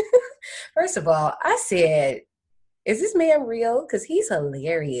act. First of all, I said, is this man real? Because he's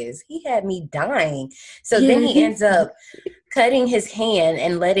hilarious. He had me dying. So then he ends up cutting his hand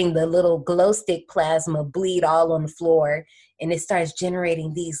and letting the little glow stick plasma bleed all on the floor. And it starts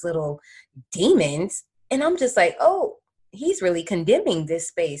generating these little demons. And I'm just like, oh, he's really condemning this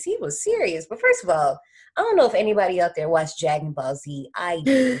space. He was serious. But first of all, I don't know if anybody out there watched Dragon Ball Z. I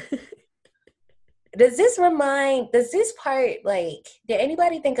do. Does this part, like, did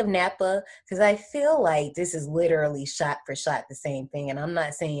anybody think of Nappa? Because I feel like this is literally shot for shot the same thing. And I'm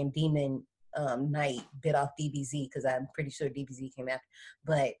not saying Demon Knight bit off DBZ because I'm pretty sure DBZ came after.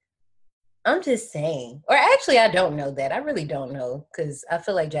 But I'm just saying. Or actually, I don't know that. I really don't know because I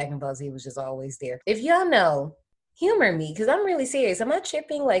feel like Dragon Ball Z was just always there. If y'all know, humor me because I'm really serious. Am I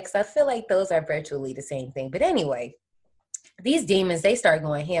tripping? Like, 'cause I feel like those are virtually the same thing. But anyway, these demons, they start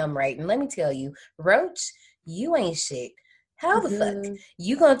going ham, right? And let me tell you, Roach, you ain't shit. How the fuck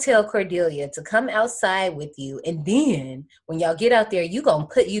you gonna tell Cordelia to come outside with you, and then when y'all get out there, you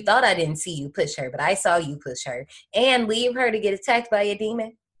thought I didn't see you push her, but I saw you push her, and leave her to get attacked by a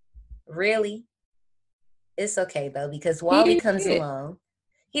demon? Really? It's okay though, because Wally comes along.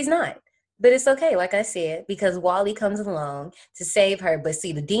 He's not. But it's okay, like I said, because Wally comes along to save her. But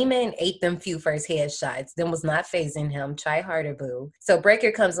see, the demon ate them few first headshots, then was not phasing him. Try harder, boo. So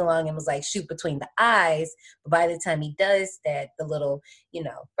Breaker comes along and was like, shoot between the eyes. But by the time he does that, the little,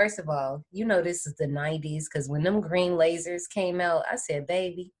 first of all, this is the 90s, because when them green lasers came out, I said,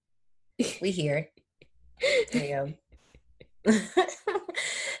 baby, we here. Damn.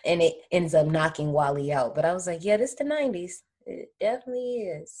 And it ends up knocking Wally out. But I was like, yeah, this is the 90s. It definitely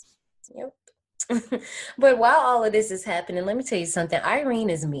is. Yep. But while all of this is happening, let me tell you something. Irene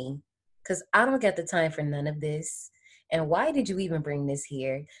is me, because I don't got the time for none of this. And why did you even bring this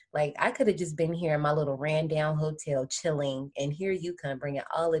here? Like, I could have just been here in my little ran down hotel chilling, and here you come bringing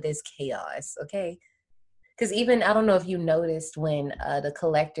all of this chaos, okay? Because even, I don't know if you noticed when the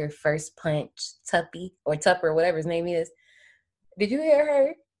collector first punched Tupper, whatever his name is. Did you hear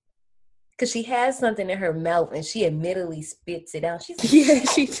her? Because she has something in her mouth and she admittedly spits it out. She's like, yeah,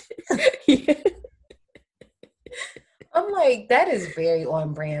 she yeah. I'm like, that is very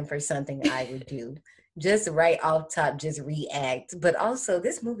on brand for something I would do. Just right off top, just react. But also,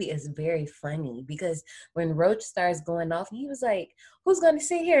 this movie is very funny because when Roach starts going off, he was like, who's going to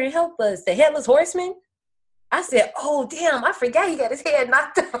sit here and help us? The Headless Horseman? I said, oh, damn, I forgot he got his head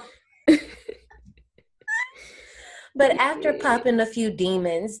knocked off. But after popping a few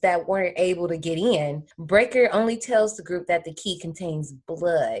demons that weren't able to get in, Breaker only tells the group that the key contains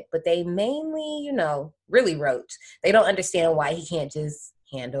blood, but they mainly, really Roach. They don't understand why he can't just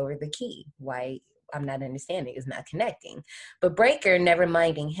hand over the key. Why, I'm not understanding, it's not connecting. But Breaker, never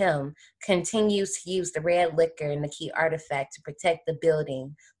minding him, continues to use the red liquor and the key artifact to protect the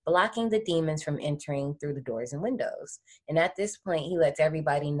building, blocking the demons from entering through the doors and windows. And at this point, he lets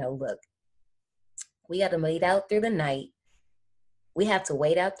everybody know, look, we got to wait out through the night. We have to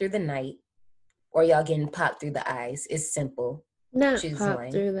wait out through the night, or y'all getting popped through the eyes. It's simple. Not Choose popped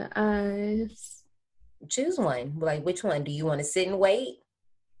one. Through the eyes. Choose one. Like, which one? Do you want to sit and wait?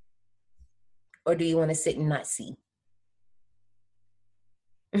 Or do you want to sit and not see?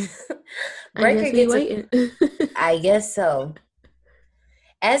 Breaker gets waiting. I guess so.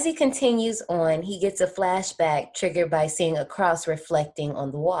 As he continues on, he gets a flashback triggered by seeing a cross reflecting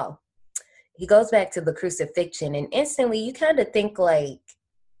on the wall. he goes back to the crucifixion, and instantly you kind of think like,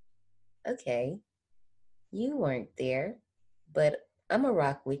 okay, you weren't there, but I'm a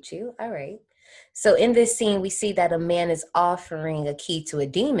rock with you. All right. So in this scene, we see that a man is offering a key to a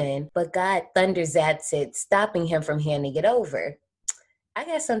demon, but God thunders at it, stopping him from handing it over. I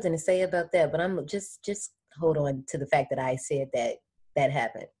got something to say about that, but I'm just hold on to the fact that I said that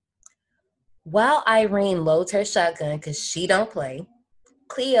happened. While Irene loads her shotgun because she don't play,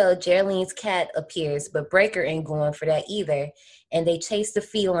 Cleo, Geraldine's cat, appears, but Breaker ain't going for that either, and they chase the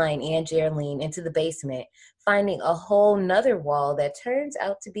feline and Geraldine into the basement, finding a whole nother wall that turns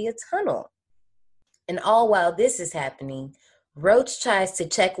out to be a tunnel. And all while this is happening, Roach tries to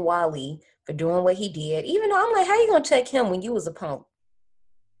check Wally for doing what he did, even though I'm like, how you gonna check him when you was a punk?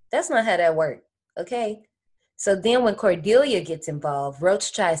 That's not how that worked, okay? So then when Cordelia gets involved,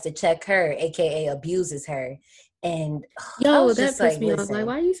 Roach tries to check her, aka abuses her. And I Yo, was that just pissed like, me off. Like, listen,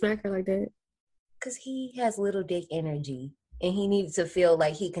 why you smack her like that? because he has little dick energy and he needs to feel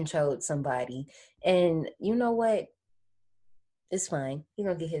like he controlled somebody. And you know what? It's fine. He's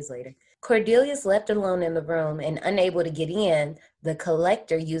going to get his later. Cordelia's left alone in the room and unable to get in. The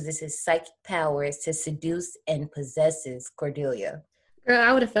collector uses his psychic powers to seduce and possesses Cordelia. Girl,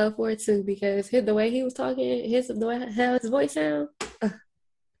 I would have fell for it too because the way he was talking, the way how his voice sound.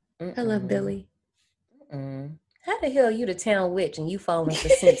 I love Billy. How the hell are you the town witch and you falling for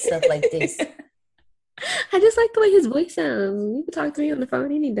stuff like this? I just like the way his voice sounds. You can talk to me on the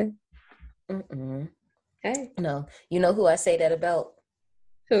phone any day. Hey. No. You know who I say that about?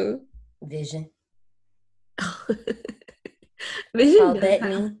 Who? Vision. Vision Paul does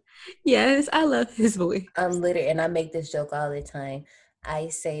Bettany. Yes, I love his voice. I'm literally, and I make this joke all the time. I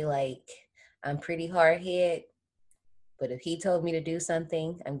say, like, I'm pretty hard-headed, but if he told me to do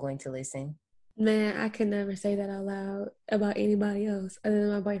something, I'm going to listen. Man, I could never say that out loud about anybody else other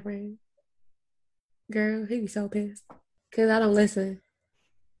than my boyfriend. Girl, he'd be so pissed because I don't listen.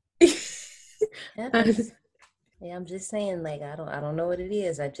 Yeah, I'm just saying, like, I don't know what it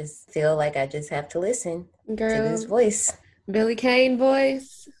is. I just feel like I just have to listen to this voice. Billy Kane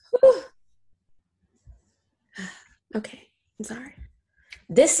voice. Whew. Okay, I'm sorry.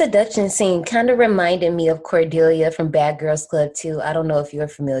 This seduction scene kind of reminded me of Cordelia from Bad Girls Club 2. I don't know if you're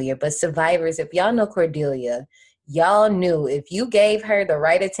familiar, but survivors, if y'all know Cordelia, y'all knew if you gave her the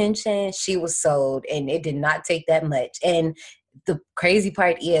right attention, she was sold, and it did not take that much. And the crazy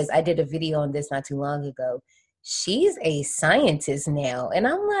part is, I did a video on this not too long ago. She's a scientist now. And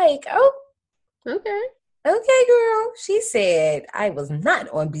I'm like, oh, okay, girl. She said, I was not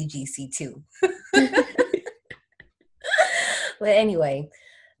on BGC2. But anyway,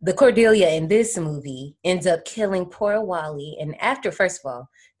 the Cordelia in this movie ends up killing poor Wally. And after, first of all,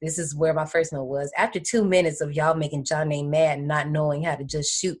 this is where my first note was. After 2 minutes of y'all making John A. mad, not knowing how to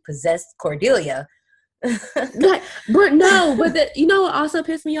just shoot possessed Cordelia. Like, but you know what also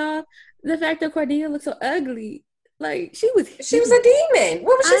pissed me off? The fact that Cordelia looked so ugly. Like, she was a demon.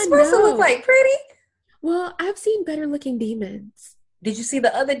 What was she supposed to look like? Pretty? Well, I've seen better looking demons. Did you see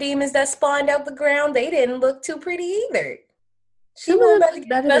the other demons that spawned out the ground? They didn't look too pretty either. She was about to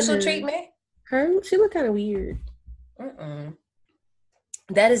get special treatment. She looked kind of weird.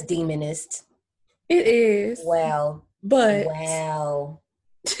 That is demonist. It is. Wow. But wow.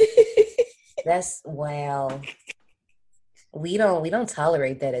 That's wow. We don't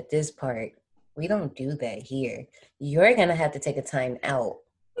tolerate that at this part. We don't do that here. You're gonna have to take a time out.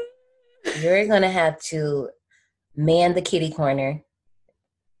 You're gonna have to man the kitty corner.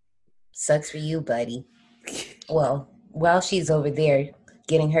 Sucks for you, buddy. Well, while she's over there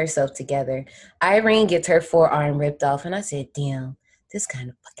getting herself together, Irene gets her forearm ripped off, and I said, damn, this kind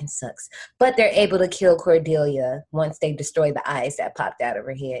of fucking sucks. But they're able to kill Cordelia once they destroy the eyes that popped out of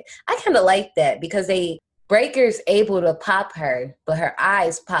her head. I kind of like that because Breaker's able to pop her, but her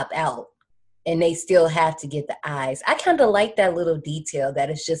eyes pop out, and they still have to get the eyes. I kind of like that little detail that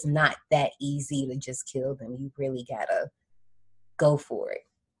it's just not that easy to just kill them. You really gotta go for it.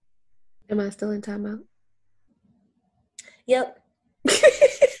 Am I still in timeout? Yep.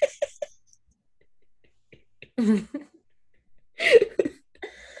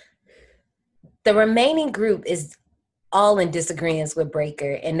 The remaining group is all in disagreement with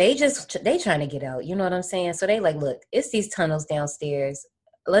Breaker, and they trying to get out. You know what I'm saying? So they like, look, it's these tunnels downstairs.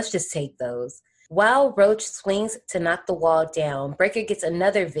 Let's just take those. While Roach swings to knock the wall down, Breaker gets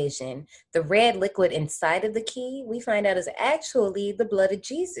another vision. The red liquid inside of the key, we find out is actually the blood of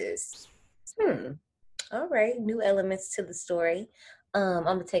Jesus. All right, new elements to the story. I'm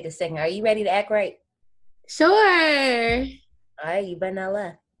gonna take a second. Are you ready to act right? Sure. All right, you better not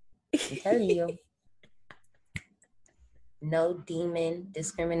lie. I'm telling you. No demon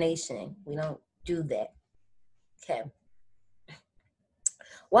discrimination. We don't do that. Okay.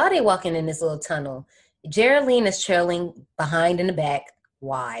 While they walking in this little tunnel, Geraldine is trailing behind in the back.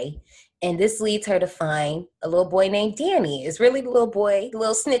 Why? And this leads her to find a little boy named Danny. Is really the little boy, the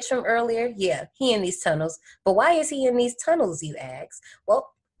little snitch from earlier? Yeah, he in these tunnels. But why is he in these tunnels, you ask?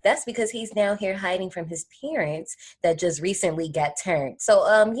 Well, that's because he's now here hiding from his parents that just recently got turned. So,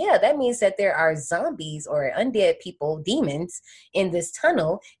 yeah, that means that there are zombies or undead people, demons, in this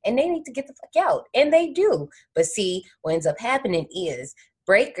tunnel, and they need to get the fuck out. And they do. But see, what ends up happening is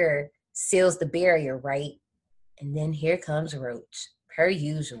Breaker seals the barrier, right? And then here comes Roach, per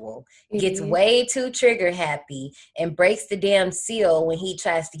usual. Gets way too trigger happy and breaks the damn seal when he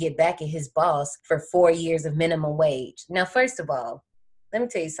tries to get back at his boss for 4 years of minimum wage. Now, first of all, let me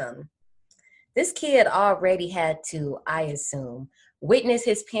tell you something. This kid already had to, I assume, witness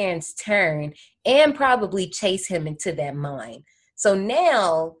his parents turn and probably chase him into that mine. So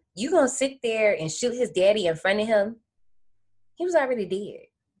now you gonna sit there and shoot his daddy in front of him? He was already dead.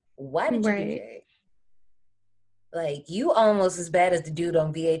 Why did you do that? Like, you almost as bad as the dude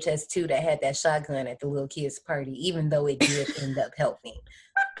on VHS 2 that had that shotgun at the little kid's party, even though it did end up helping.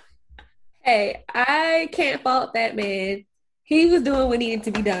 Hey, I can't fault that man. He was doing what needed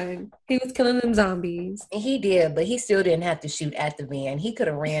to be done. He was killing them zombies. And he did, but he still didn't have to shoot at the van. He could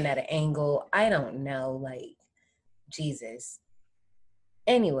have ran at an angle. I don't know. Like, Jesus.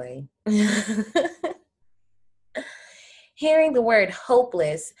 Anyway. Hearing the word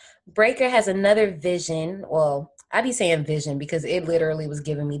hopeless, Breaker has another vision. Well, I be saying vision because it literally was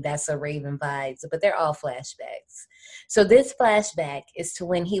giving me That's a Raven vibes, but they're all flashbacks. So this flashback is to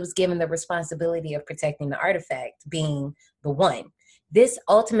when he was given the responsibility of protecting the artifact, being the one. This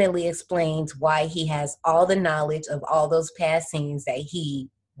ultimately explains why he has all the knowledge of all those past scenes that he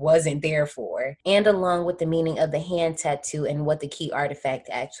wasn't there for, and along with the meaning of the hand tattoo and what the key artifact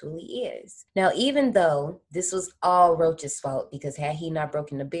actually is. Now, even though this was all Roach's fault, because had he not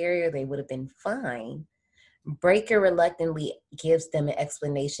broken the barrier, they would have been fine, Breaker reluctantly gives them an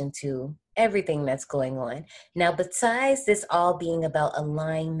explanation to everything that's going on. Now, besides this all being about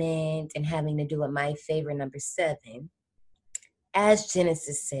alignment and having to do with my favorite number 7, as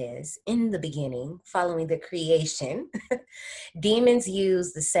Genesis says, in the beginning, following the creation, demons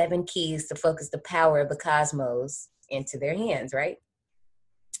use the 7 keys to focus the power of the cosmos into their hands, right?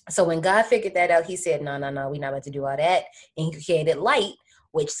 So when God figured that out, he said, no, we're not about to do all that. And he created light,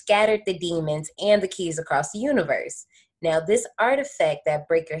 which scattered the demons and the keys across the universe. Now, this artifact that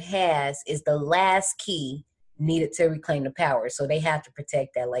Breaker has is the last key needed to reclaim the power. So they have to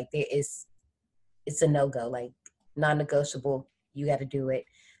protect that. Like, it's a no-go, like non-negotiable. You got to do it.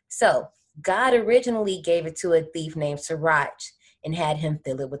 So God originally gave it to a thief named Sirach and had him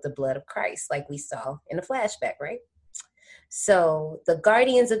fill it with the blood of Christ, like we saw in the flashback, right? So the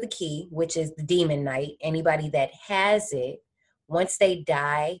guardians of the key, which is the demon knight, anybody that has it, once they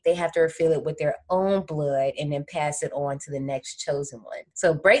die, they have to refill it with their own blood and then pass it on to the next chosen one.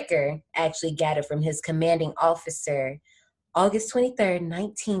 So Breaker actually got it from his commanding officer, August 23rd,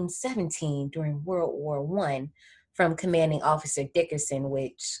 1917, during World War I, from commanding officer Dickerson,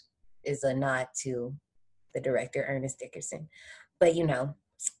 which is a nod to the director, Ernest Dickerson. But, you know,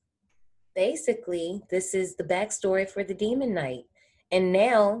 basically, this is the backstory for the Demon Knight. And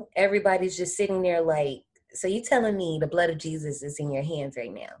now everybody's just sitting there like, so you telling me the blood of Jesus is in your hands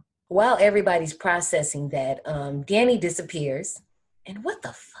right now? While everybody's processing that, Danny disappears. And what the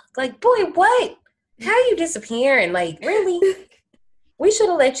fuck? Like, boy, what? How you disappearing? Like, really? We should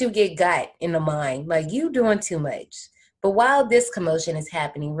have let you get got in the mine. Like, you doing too much. But while this commotion is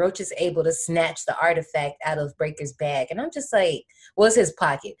happening, Roach is able to snatch the artifact out of Breaker's bag. And I'm just like, well, it's his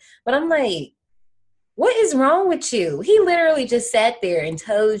pocket. But I'm like, what is wrong with you? He literally just sat there and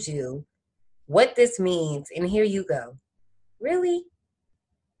told you what this means. And here you go. Really?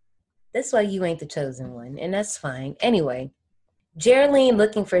 That's why you ain't the chosen one. And that's fine. Anyway, Geraldine,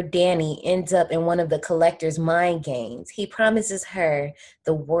 looking for Danny, ends up in one of the collector's mind games. He promises her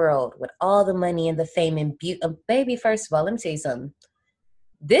the world with all the money and the fame and beauty. Baby, first of all, let me tell you something.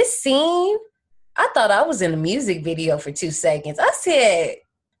 This scene, I thought I was in a music video for 2 seconds. I said,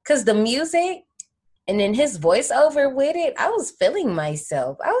 because the music and then his voiceover with it, I was feeling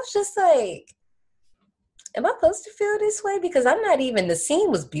myself. I was just like, am I supposed to feel this way? Because I'm not even, the scene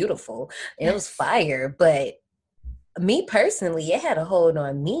was beautiful. It was fire, but me personally, it had a hold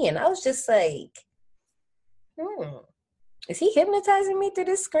on me, and I was just like, is he hypnotizing me through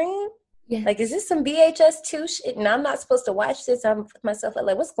this screen? Yeah. Like, is this some VHS 2 shit? And I'm not supposed to watch this. I'm put myself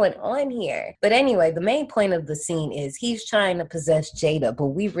like, what's going on here? But anyway, the main point of the scene is he's trying to possess Jada, but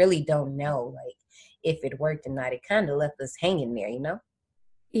we really don't know. Like, if it worked or not. It kind of left us hanging there, you know?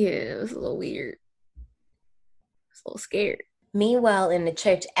 Yeah, it was a little weird. I was a little scared. Meanwhile, in the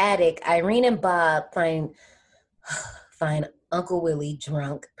church attic, Irene and Bob find Uncle Willie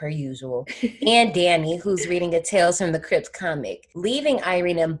drunk, per usual, and Danny, who's reading a Tales from the Crypt comic. Leaving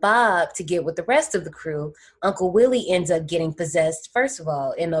Irene and Bob to get with the rest of the crew, Uncle Willie ends up getting possessed, first of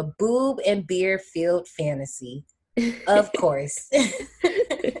all, in a boob and beer-filled fantasy. Of course.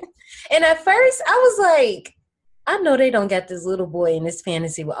 And at first, I was like, I know they don't got this little boy in this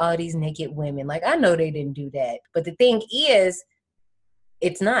fantasy with all these naked women. Like, I know they didn't do that. But the thing is,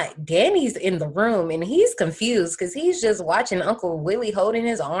 it's not. Danny's in the room and he's confused because he's just watching Uncle Willie holding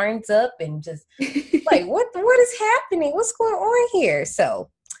his arms up and just like, what is happening? What's going on here? So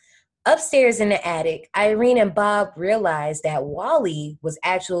upstairs in the attic, Irene and Bob realized that Wally was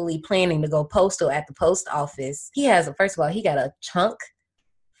actually planning to go postal at the post office. First of all, he got a trunk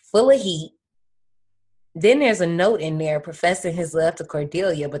full of heat. Then there's a note in there professing his love to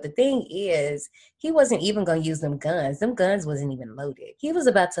Cordelia. But the thing is, he wasn't even going to use them guns. Them guns wasn't even loaded. He was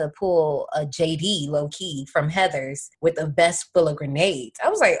about to pull a JD low-key from Heather's with a vest full of grenades. I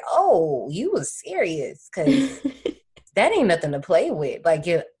was like, oh, you was serious. Because that ain't nothing to play with. Like,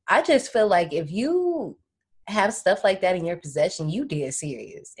 I just feel like if you have stuff like that in your possession, you dead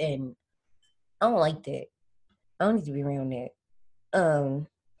serious. And I don't like that. I don't need to be around that.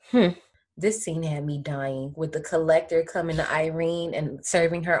 This scene had me dying with the collector coming to Irene and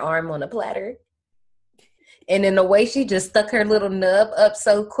serving her arm on a platter. And then the way she just stuck her little nub up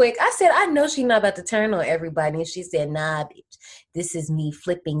so quick, I said, I know she's not about to turn on everybody. And she said, nah, bitch, this is me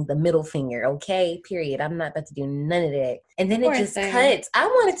flipping the middle finger, okay? Period. I'm not about to do none of that. And then it just cuts. I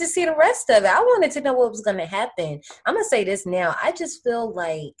wanted to see the rest of it. I wanted to know what was going to happen. I'm going to say this now. I just feel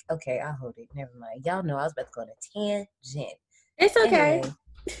like, okay, I'll hold it. Never mind. Y'all know I was about to go on a tangent. It's okay. Anyway,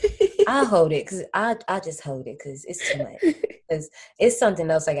 I'll hold it because I just hold it because it's too much. Because it's something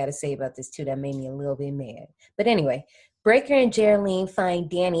else I got to say about this too that made me a little bit mad. But anyway, Breaker and Geraldine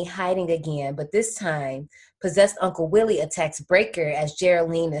find Danny hiding again, but this time possessed Uncle Willie attacks Breaker as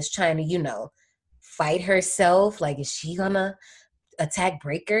Geraldine is trying to, fight herself. Like, is she gonna attack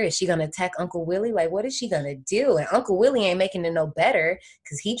Breaker? Is she gonna attack Uncle Willie? Like, what is she gonna do? And Uncle Willie ain't making it no better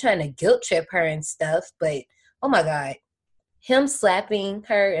because he trying to guilt trip her and stuff. But oh my God. Him slapping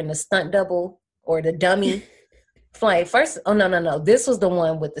her and the stunt double or the dummy. Like, first, oh, no. This was the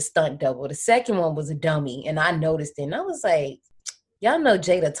one with the stunt double. The second one was a dummy, and I noticed it. And I was like, y'all know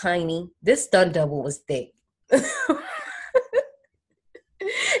Jada tiny. This stunt double was thick.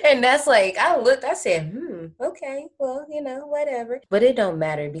 And that's like, I looked, I said, okay, well, whatever. But it don't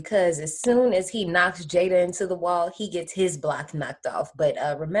matter because as soon as he knocks Jada into the wall, he gets his block knocked off. But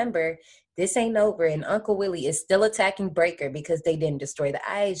remember, this ain't over, and Uncle Willie is still attacking Breaker because they didn't destroy the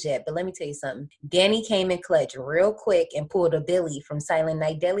eyes yet. But let me tell you something. Danny came in clutch real quick and pulled a Billy from Silent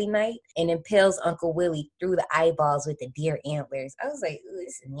Night Deadly Night and impales Uncle Willie through the eyeballs with the deer antlers. I was like, ooh,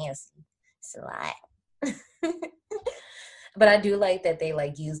 this is nasty. It's a lot. But I do like that they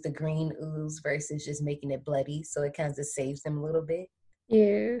use the green ooze versus just making it bloody, so it kind of saves them a little bit.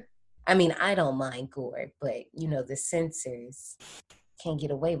 Yeah. I mean, I don't mind gore, but the censors can't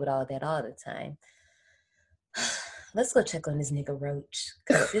get away with all that all the time. Let's go check on this nigga Roach,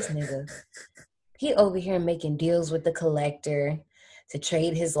 because this nigga, he over here making deals with the collector to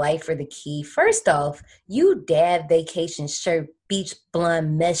trade his life for the key. First off, you dad vacation shirt, beach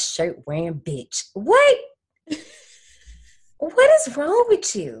blonde mesh shirt wearing bitch. What? What is wrong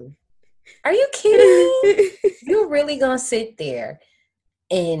with you? Are you kidding me? You're really gonna sit there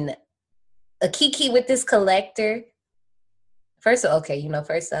and a kiki with this collector? First off,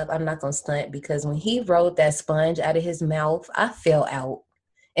 I'm not gonna stunt because when he rolled that sponge out of his mouth, I fell out.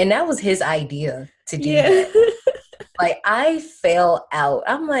 And that was his idea to do that. Like, I fell out.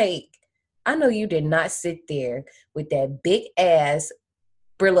 I'm like, I know you did not sit there with that big ass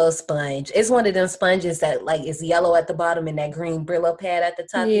Brillo sponge. It's one of them sponges that is yellow at the bottom and that green Brillo pad at the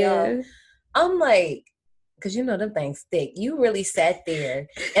top, y'all. I'm like, because them things thick. You really sat there,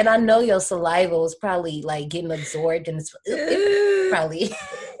 and I know your saliva was probably getting absorbed and it's probably.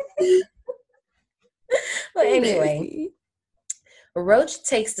 But anyway, Roach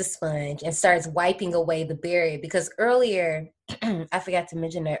takes the sponge and starts wiping away the barrier because earlier, I forgot to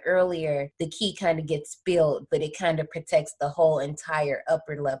mention that earlier, the key kind of gets spilled, but it kind of protects the whole entire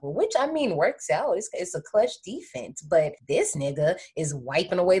upper level, which I mean works out. It's a clutch defense, but this nigga is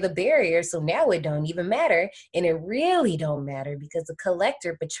wiping away the barrier, so now it don't even matter, and it really don't matter because the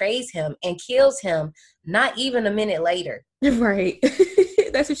collector betrays him and kills him not even a minute later. Right.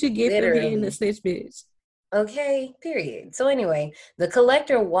 That's what you get for being a snitch bitch. Okay, period. So anyway, the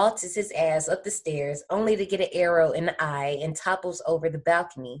collector waltzes his ass up the stairs only to get an arrow in the eye and topples over the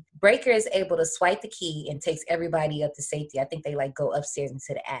balcony. Breaker is able to swipe the key and takes everybody up to safety. I think they like go upstairs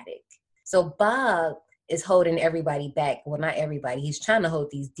into the attic. So Bob is holding everybody back. Well, not everybody. He's trying to hold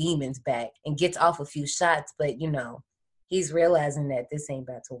these demons back and gets off a few shots, but he's realizing that this ain't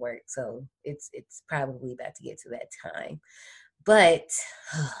about to work. So it's probably about to get to that time. But,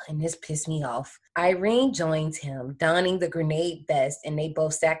 and this pissed me off, Irene joins him, donning the grenade vest, and they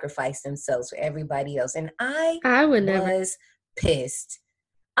both sacrifice themselves for everybody else. And I would never. was pissed.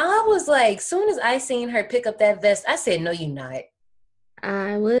 I was like, soon as I seen her pick up that vest, I said, no, you're not.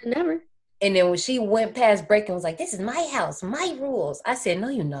 I would never. And then when she went past break and was like, this is my house, my rules, I said, no,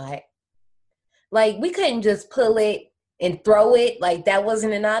 you're not. Like, we couldn't just pull it and throw it. Like, that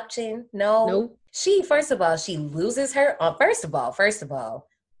wasn't an option. No. Nope. She, first of all, she loses her. First of all,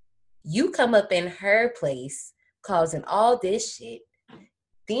 you come up in her place causing all this shit.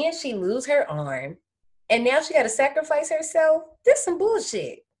 Then she lose her arm. And now she got to sacrifice herself? This some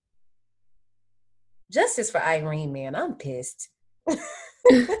bullshit. Justice for Irene, man. I'm pissed.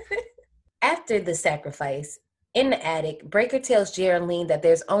 After the sacrifice, in the attic, Breaker tells Geraldine that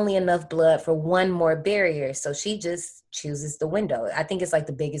there's only enough blood for one more barrier, so she just chooses the window. I think it's like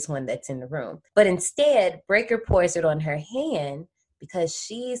the biggest one that's in the room. But instead, Breaker pours it on her hand because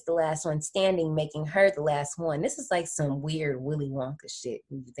she's the last one standing, making her the last one. This is like some weird Willy Wonka shit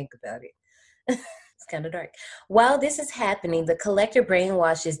when you think about it. It's kind of dark. While this is happening, the collector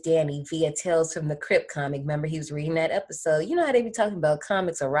brainwashes Danny via tales from the Crypt comic. Remember, he was reading that episode. You know how they be talking about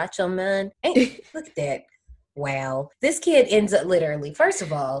comics or Racho Man? Hey, look at that. Wow. This kid ends up literally, first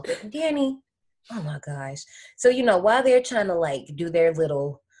of all, Danny, oh my gosh. So, while they're trying to like do their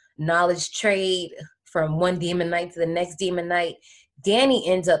little knowledge trade from one demon knight to the next demon knight, Danny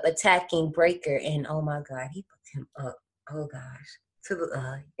ends up attacking Breaker and oh my God, he put him up. Oh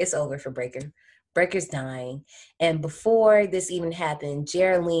gosh. It's over for Breaker. Breaker's dying. And before this even happened,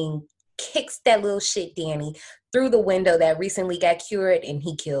 Geraldine kicks that little shit Danny through the window that recently got cured and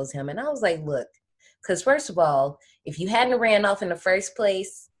he kills him. And I was like, look, because first of all, if you hadn't ran off in the first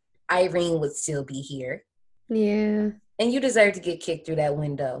place, Irene would still be here. Yeah. And you deserve to get kicked through that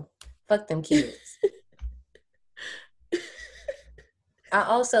window. Fuck them kids. I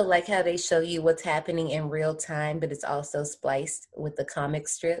also like how they show you what's happening in real time, but it's also spliced with the comic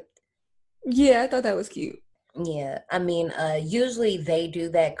strip. Yeah, I thought that was cute. Yeah, I mean, usually they do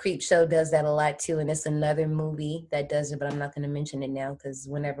that. Creep Show does that a lot too, and it's another movie that does it, but I'm not going to mention it now because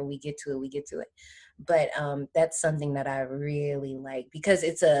whenever we get to it, we get to it. But that's something that I really like because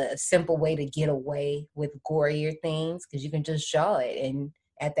it's a simple way to get away with gorier things because you can just jaw it, and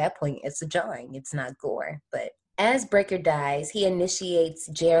at that point, it's a jawing. It's not gore, but as Breaker dies, he initiates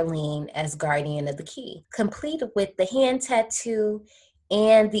Geraldine as guardian of the key, complete with the hand tattoo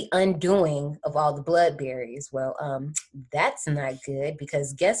and the undoing of all the blood berries. Well, that's not good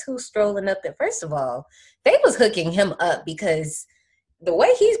because guess who's strolling up? And first of all, they was hooking him up because the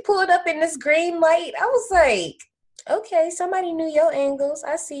way he's pulled up in this green light, I was like, okay, somebody knew your angles.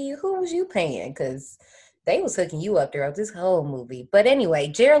 I see you. Who was you paying? Because they was hooking you up throughout this whole movie. But anyway,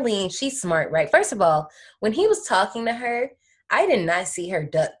 Geraldine, she's smart, right? First of all, when he was talking to her, I did not see her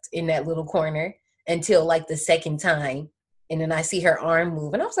ducked in that little corner until like the second time. And then I see her arm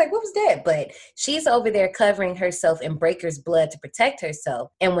move. And I was like, what was that? But she's over there covering herself in Breaker's blood to protect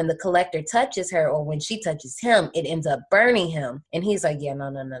herself. And when the collector touches her or when she touches him, it ends up burning him. And he's like, yeah,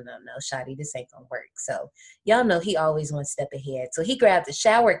 no, Shotty, this ain't gonna work. So y'all know he always one step ahead. So he grabs a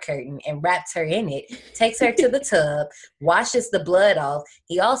shower curtain and wraps her in it, takes her to the tub, washes the blood off.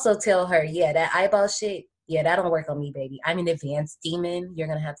 He also tell her, yeah, that eyeball shit, yeah, that don't work on me, baby. I'm an advanced demon. You're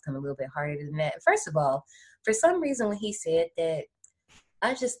gonna have to come a little bit harder than that. First of all, for some reason, when he said that,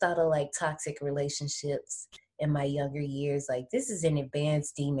 I just thought of like toxic relationships in my younger years. Like, this is an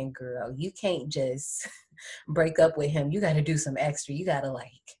advanced demon girl. You can't just break up with him. You got to do some extra. You got to like.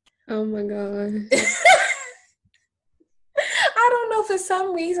 Oh my God. I don't know. For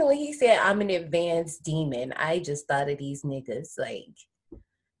some reason, when he said, I'm an advanced demon, I just thought of these niggas like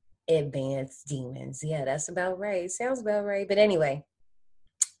advanced demons. Yeah, that's about right. Sounds about right. But anyway,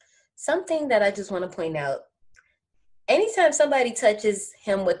 something that I just want to point out. Anytime somebody touches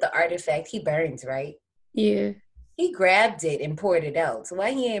him with the artifact, he burns, right? Yeah. He grabbed it and poured it out. So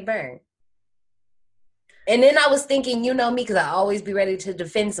why he ain't burned? And then I was thinking, you know me, because I always be ready to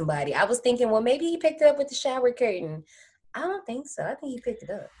defend somebody. I was thinking, well, maybe he picked it up with the shower curtain. I don't think so. I think he picked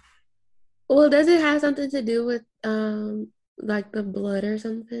it up. Well, does it have something to do with like the blood or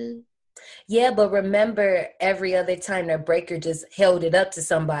something? Yeah, but remember every other time that Breaker just held it up to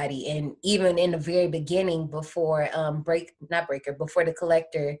somebody, and even in the very beginning before before the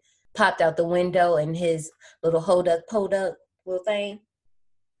collector popped out the window and his little hold up little thing,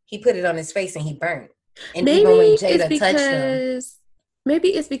 he put it on his face and he burnt. And even when Jada touched him, Maybe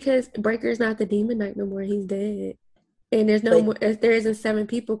it's because Breaker's not the Demon Knight no more. He's dead. And there's no but more, there isn't 7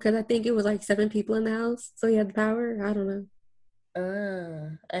 people, because I think it was like 7 people in the house. So he had the power. I don't know.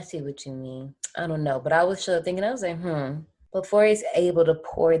 I see what you mean. I don't know, but I was sure thinking, I was like, before he's able to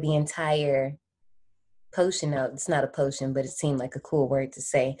pour the entire potion out, it's not a potion, but it seemed like a cool word to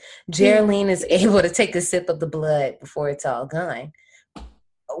say. Geraldine is able to take a sip of the blood before it's all gone.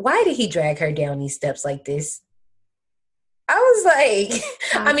 Why did he drag her down these steps like this? I was like,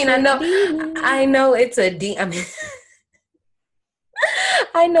 I know it's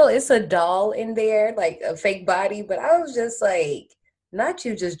I know it's a doll in there, like a fake body, but I was just like, not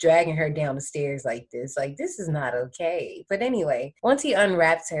you just dragging her down the stairs like this. Like, this is not okay. But anyway, once he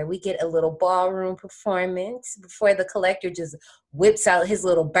unwraps her, we get a little ballroom performance before the collector just whips out his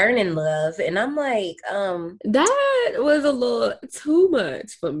little burning love. And I'm like, that was a little too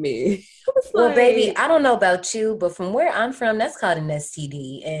much for me. Well, baby, I don't know about you, but from where I'm from, that's called an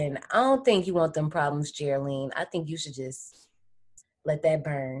STD. And I don't think you want them problems, Geraldine. I think you should just let that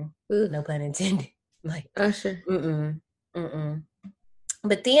burn. No pun intended. Like, Usher.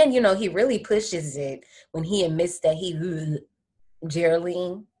 But then, he really pushes it when he admits that he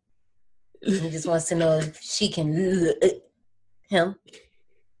Geraldine. He just wants to know if she can him.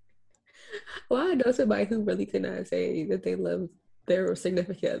 Well, I know somebody who really could not say that they love their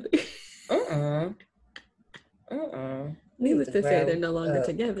significant other. Needless to say, they're no longer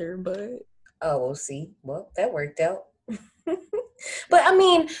together, but... Oh, we'll see. Well, that worked out. But, I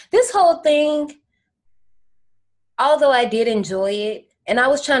mean, this whole thing, although I did enjoy it, and I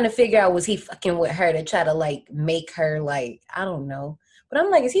was trying to figure out, was he fucking with her to try to, like, make her, like, I don't know. But I'm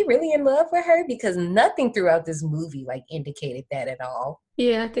like, is he really in love with her? Because nothing throughout this movie, like, indicated that at all.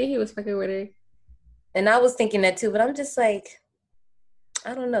 Yeah, I think he was fucking with her. And I was thinking that, too. But I'm just like,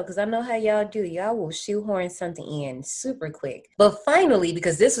 I don't know, because I know how y'all do. Y'all will shoehorn something in super quick. But finally,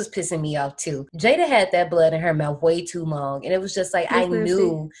 because this was pissing me off too, Jada had that blood in her mouth way too long. And it was just like, I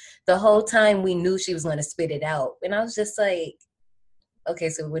knew the whole time we knew she was going to spit it out. And I was just like, okay,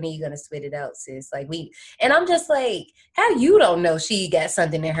 so when are you going to spit it out, sis? And I'm just like, how you don't know she got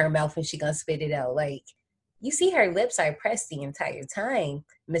something in her mouth and she going to spit it out? Like, you see her lips are pressed the entire time,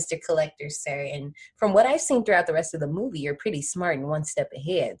 Mr. Collector, sir. And from what I've seen throughout the rest of the movie, you're pretty smart and one step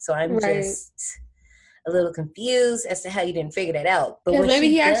ahead. So I'm just a little confused as to how you didn't figure that out. But when maybe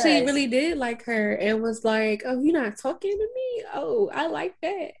he actually really did like her and was like, oh, you're not talking to me? Oh, I like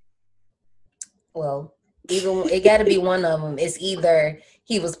that. Well, even it got to be one of them. It's either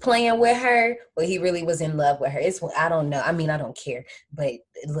he was playing with her or he really was in love with her. I don't know. I mean, I don't care. But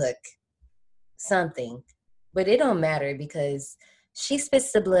look, something. But it don't matter because she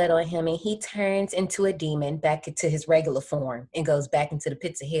spits the blood on him and he turns into a demon back into his regular form and goes back into the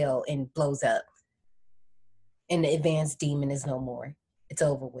pits of hell and blows up. And the advanced demon is no more. It's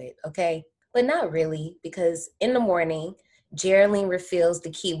over with, okay? But not really, because in the morning, Geraldine refills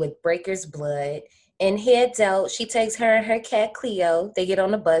the key with Breaker's blood and heads out. She takes her and her cat Cleo. They get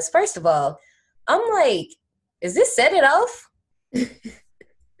on the bus. First of all, I'm like, is this Set It Off?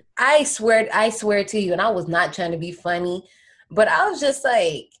 I swear to you, and I was not trying to be funny, but I was just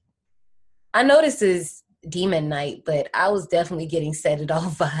like, I know this is Demon Night, but I was definitely getting Set It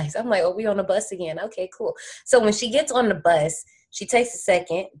Off vibes. I'm like, oh, we on the bus again? Okay, cool. So when she gets on the bus, she takes a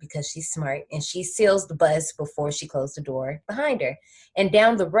second because she's smart, and she seals the bus before she closed the door behind her. And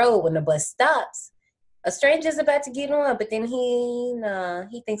down the road, when the bus stops, a stranger's about to get on, but then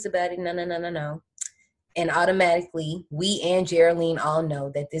he thinks about it. No. And automatically, we and Geraldine all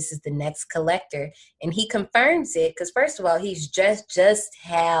know that this is the next collector. And he confirms it because, first of all, he's just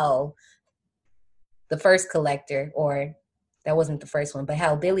how the first collector, or that wasn't the first one, but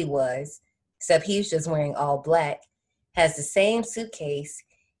how Billy was, except he's just wearing all black, has the same suitcase,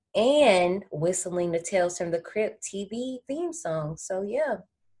 and whistling the Tales from the Crypt TV theme song. So, yeah,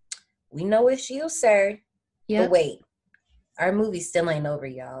 we know it's you, sir. Yep. But wait, our movie still ain't over,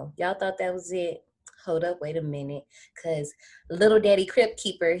 y'all. Y'all thought that was it? Hold up, wait a minute, because Little Daddy Crypt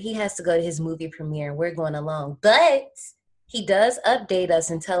Keeper, he has to go to his movie premiere, and we're going along. But he does update us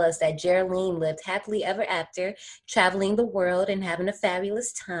and tell us that Geraldine lived happily ever after, traveling the world and having a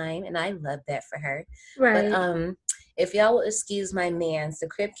fabulous time, and I love that for her. Right. But if y'all will excuse my man's, the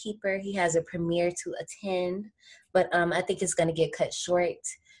Crypt Keeper, he has a premiere to attend, but I think it's going to get cut short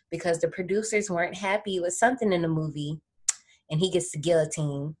because the producers weren't happy with something in the movie, and he gets the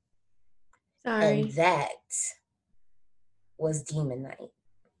guillotine. And Sorry. that was Demon Knight.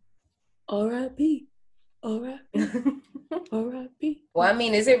 R.I.P. R.I.P. R.I.P. Well, I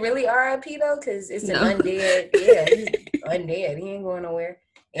mean, is it really R.I.P. though? Because it's an No. undead. Yeah, he's undead. He ain't going nowhere.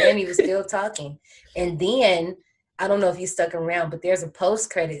 And he was still talking. And then, I don't know if you stuck around, but there's a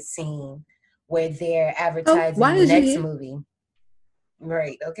post-credit scene where they're advertising why the is you next here? movie.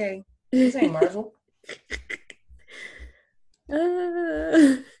 Right, okay. This ain't Marvel.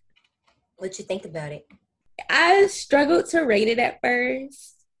 What you think about it? I struggled to rate it at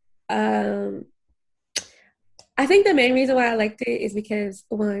first. I think the main reason why I liked it is because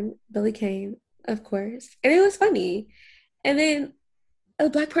one, Billy Kane, of course, and it was funny. And then a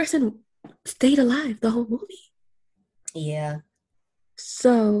black person stayed alive the whole movie. Yeah.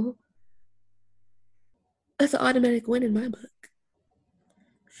 So that's an automatic win in my book.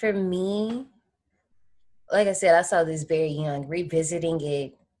 For me, like I said, I saw this very young. Revisiting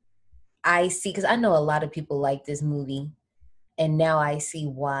it, I see, because I know a lot of people like this movie, and now I see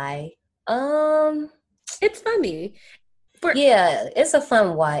why. It's funny. Yeah, it's a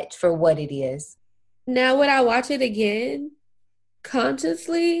fun watch for what it is. Now, would I watch it again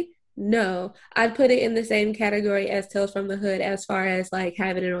consciously? No. I'd put it in the same category as Tales from the Hood as far as like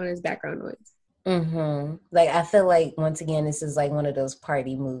having it on as background noise. Mm-hmm. Like, I feel like, once again, this is like one of those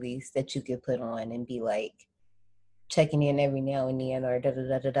party movies that you could put on and be like checking in every now and then, or da da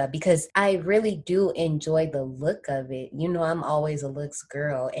da da da, because I really do enjoy the look of it. You know, I'm always a looks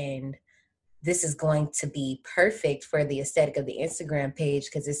girl, and this is going to be perfect for the aesthetic of the Instagram page,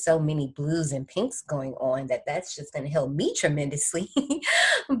 because there's so many blues and pinks going on that's just going to help me tremendously.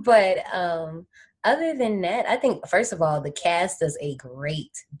 But other than that, I think, first of all, the cast does a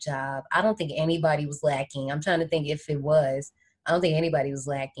great job. I don't think anybody was lacking. I'm trying to think if it was. I don't think anybody was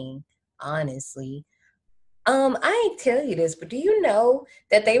lacking, honestly. I ain't tell you this, but do you know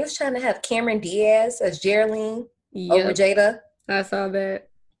that they was trying to have Cameron Diaz as Geraldine over Yep, Jada? I saw that.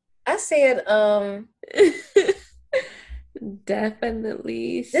 I said,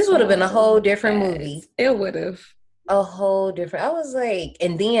 Definitely this would have been a whole saw different that. movie. It would have. A whole different. I was like,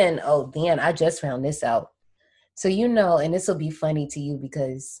 and then I just found this out. So, you know, and this will be funny to you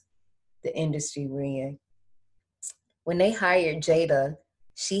because the industry we're in. When they hired Jada,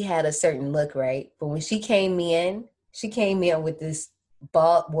 she had a certain look, right? But when she came in with this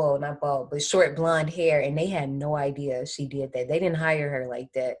bald, well, not bald, but short blonde hair, and they had no idea she did that. They didn't hire her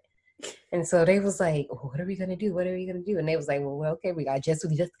like that. And so they was like, oh, what are we gonna do? What are we gonna do? And they was like, well, okay, we just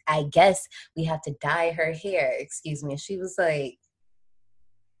I guess we have to dye her hair. Excuse me. And she was like,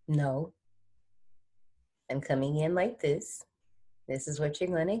 no, I'm coming in like this. This is what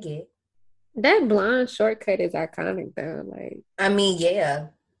you're gonna get. That blonde shortcut is iconic though. Like, I mean, yeah.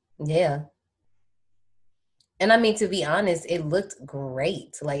 Yeah. And I mean, to be honest, it looked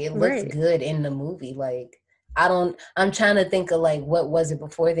great. Like, it looked right. good in the movie. Like, I'm trying to think of like, what was it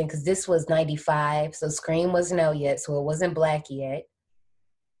before then? Because this was 95. So Scream wasn't out yet. So it wasn't black yet.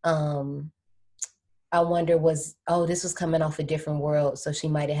 I wonder this was coming off A Different World. So she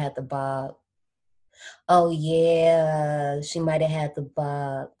might have had the bob. Oh yeah. She might have had the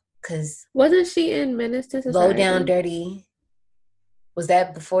bob. Because Wasn't she in Menace to Low Down Society? Dirty. Was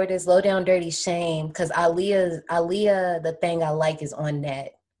that before this? Low Down Dirty Shame. Because Aaliyah, The Thing I Like is on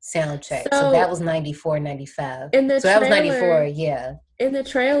that soundtrack. So that So was 94, 95. in the So that was 94, trailer, yeah.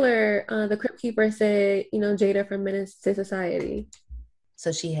 the Crypt Keeper said, Jada from Menace to Society.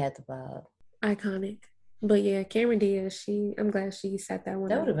 So she had the bob. Iconic. But yeah, Cameron Diaz, I'm glad she sat that one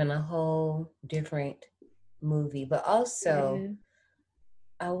That out. would have been a whole different movie. But also, Yeah.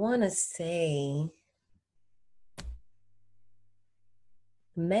 I want to say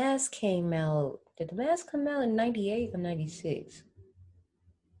Mask came out. Did the Mask come out in 98 or 96?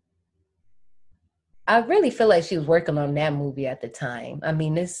 I really feel like she was working on that movie at the time. I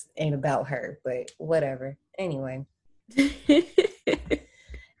mean, this ain't about her, but whatever. Anyway.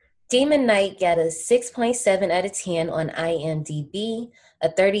 Demon Knight got a 6.7 out of 10 on IMDb, a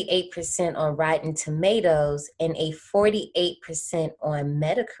 38% on Rotten Tomatoes, and a 48% on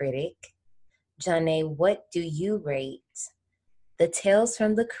Metacritic. Janae, what do you rate The Tales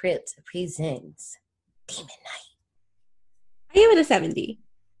from the Crypt presents Demon Knight? I give it a 70.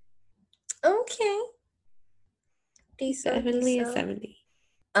 Okay. Definitely a 70.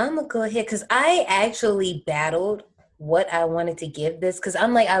 I'm going to go ahead because I actually battled what I wanted to give this because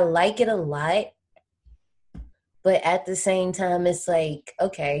I'm like, I like it a lot. But at the same time, it's like,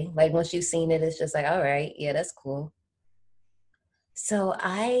 okay, like once you've seen it, it's just like, all right, yeah, that's cool. So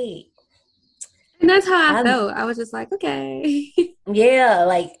I And that's how I felt. I was just like, okay. Yeah,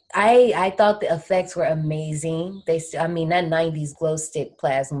 like I thought the effects were amazing. I mean, that 90s glow stick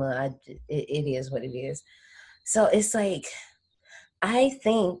plasma, it is what it is. So it's like, I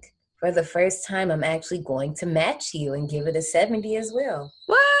think for the first time, I'm actually going to match you and give it a 70 as well.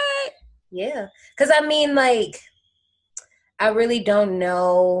 What? Yeah. Because I mean, like, I really don't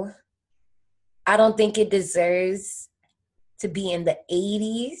know. I don't think it deserves to be in the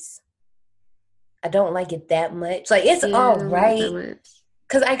 80s. I don't like it that much. Like, it's all right.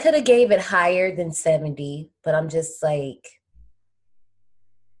 Because I could have gave it higher than 70, but I'm just like,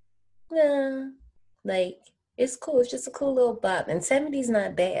 nah, like, it's cool. It's just a cool little bop. And 70's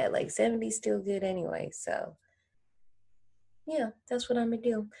not bad. Like, 70's still good anyway. So, yeah, that's what I'm going to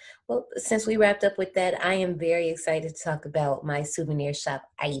do. Well, since we wrapped up with that, I am very excited to talk about my souvenir shop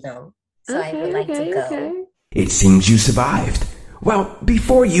item. So I would like to go. Okay. It seems you survived. Well,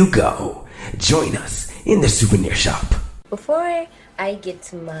 before you go, join us in the souvenir shop. Before I get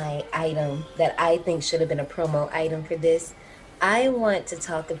to my item that I think should have been a promo item for this, I want to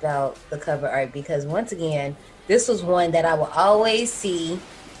talk about the cover art because, once again, this was one that I will always see.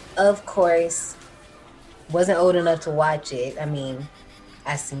 Of course, wasn't old enough to watch it. I mean,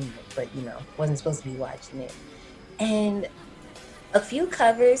 I seen it, but, wasn't supposed to be watching it. And a few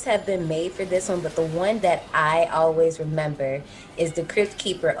covers have been made for this one, but the one that I always remember is the Crypt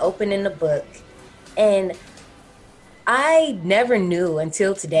Keeper opening the book. And I never knew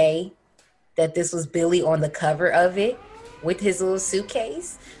until today that this was Billy on the cover of it with his little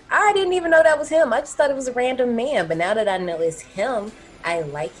suitcase. I didn't even know that was him. I just thought it was a random man. But now that I know it's him, I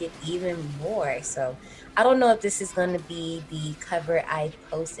like it even more. So I don't know if this is going to be the cover I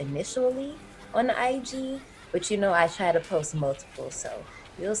post initially on the IG. But I try to post multiple, so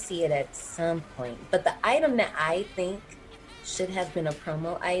you'll see it at some point. But the item that I think should have been a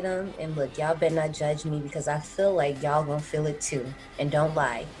promo item, and look, y'all better not judge me because I feel like y'all gonna feel it too. And don't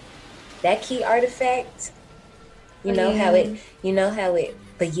lie. That key artifact, but no,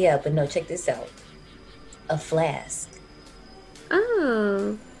 check this out. A flask.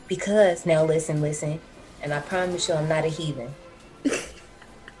 Oh. Because, now listen, and I promise you I'm not a heathen.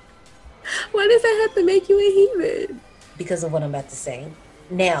 Why does that have to make you a heathen? Because of what I'm about to say.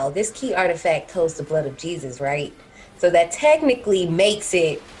 Now, this key artifact holds the blood of Jesus, right? So that technically makes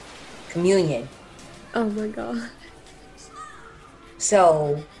it communion. Oh my God.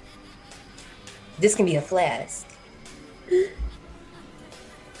 So this can be a flask.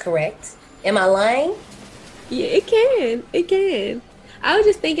 Correct? Am I lying? Yeah, it can. It can. I was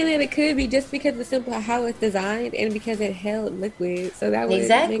just thinking that it could be just because of simple how it's designed and because it held liquid, so that would make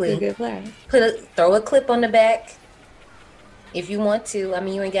it a good flask. Throw a clip on the back if you want to. I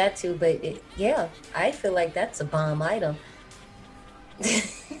mean, you ain't got to, but I feel like that's a bomb item. I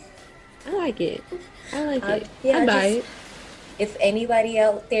like it. I buy it. If anybody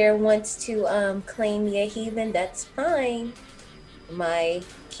out there wants to claim me a heathen, that's fine. My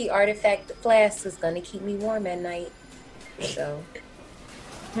key artifact flask is gonna keep me warm at night. So.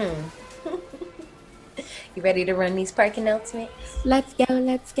 You ready to run these park announcements? Let's go.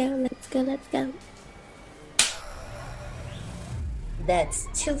 That's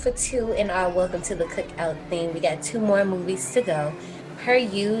 2 for 2 in our Welcome to the Cookout thing. We got 2 more movies to go. Per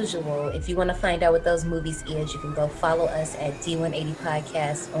usual, if you want to find out what those movies is, you can go follow us at D180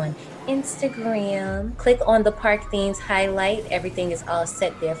 Podcast on Instagram. Click on the Park Themes highlight. Everything is all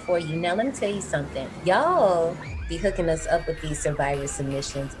set there for you. Now, let me tell you something. Y'all be hooking us up with these Survivor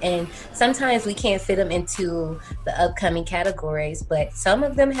submissions, and sometimes we can't fit them into the upcoming categories, but some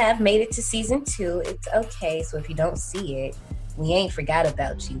of them have made it to season 2. It's okay. So if you don't see it, we ain't forgot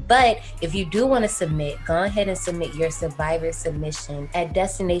about you. But if you do want to submit, go ahead and submit your Survivor submission at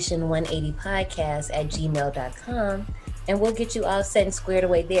destination180podcast@gmail.com, and we'll get you all set and squared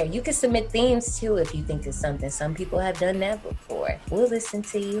away there. You can submit themes too if you think it's something. Some people have done that before. We'll listen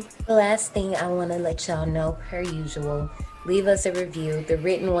to you. The last thing I want to let y'all know, per usual, leave us a review. The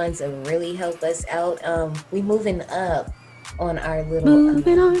written ones will really help us out. We moving up on our little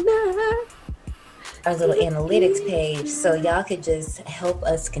our little analytics page, so y'all could just help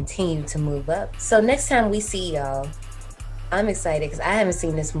us continue to move up. So next time we see y'all, I'm excited because I haven't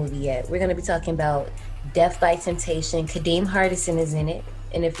seen this movie yet. We're going to be talking about Death by Temptation. Kadeem Hardison is in it,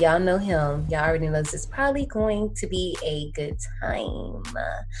 and if y'all know him, y'all already know this is probably going to be a good time.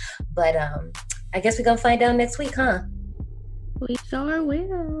 But I guess we're going to find out next week, huh? We sure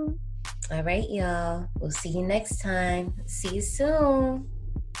will. All right, y'all. We'll see you next time. See you soon.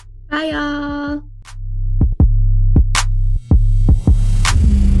 Bye, y'all.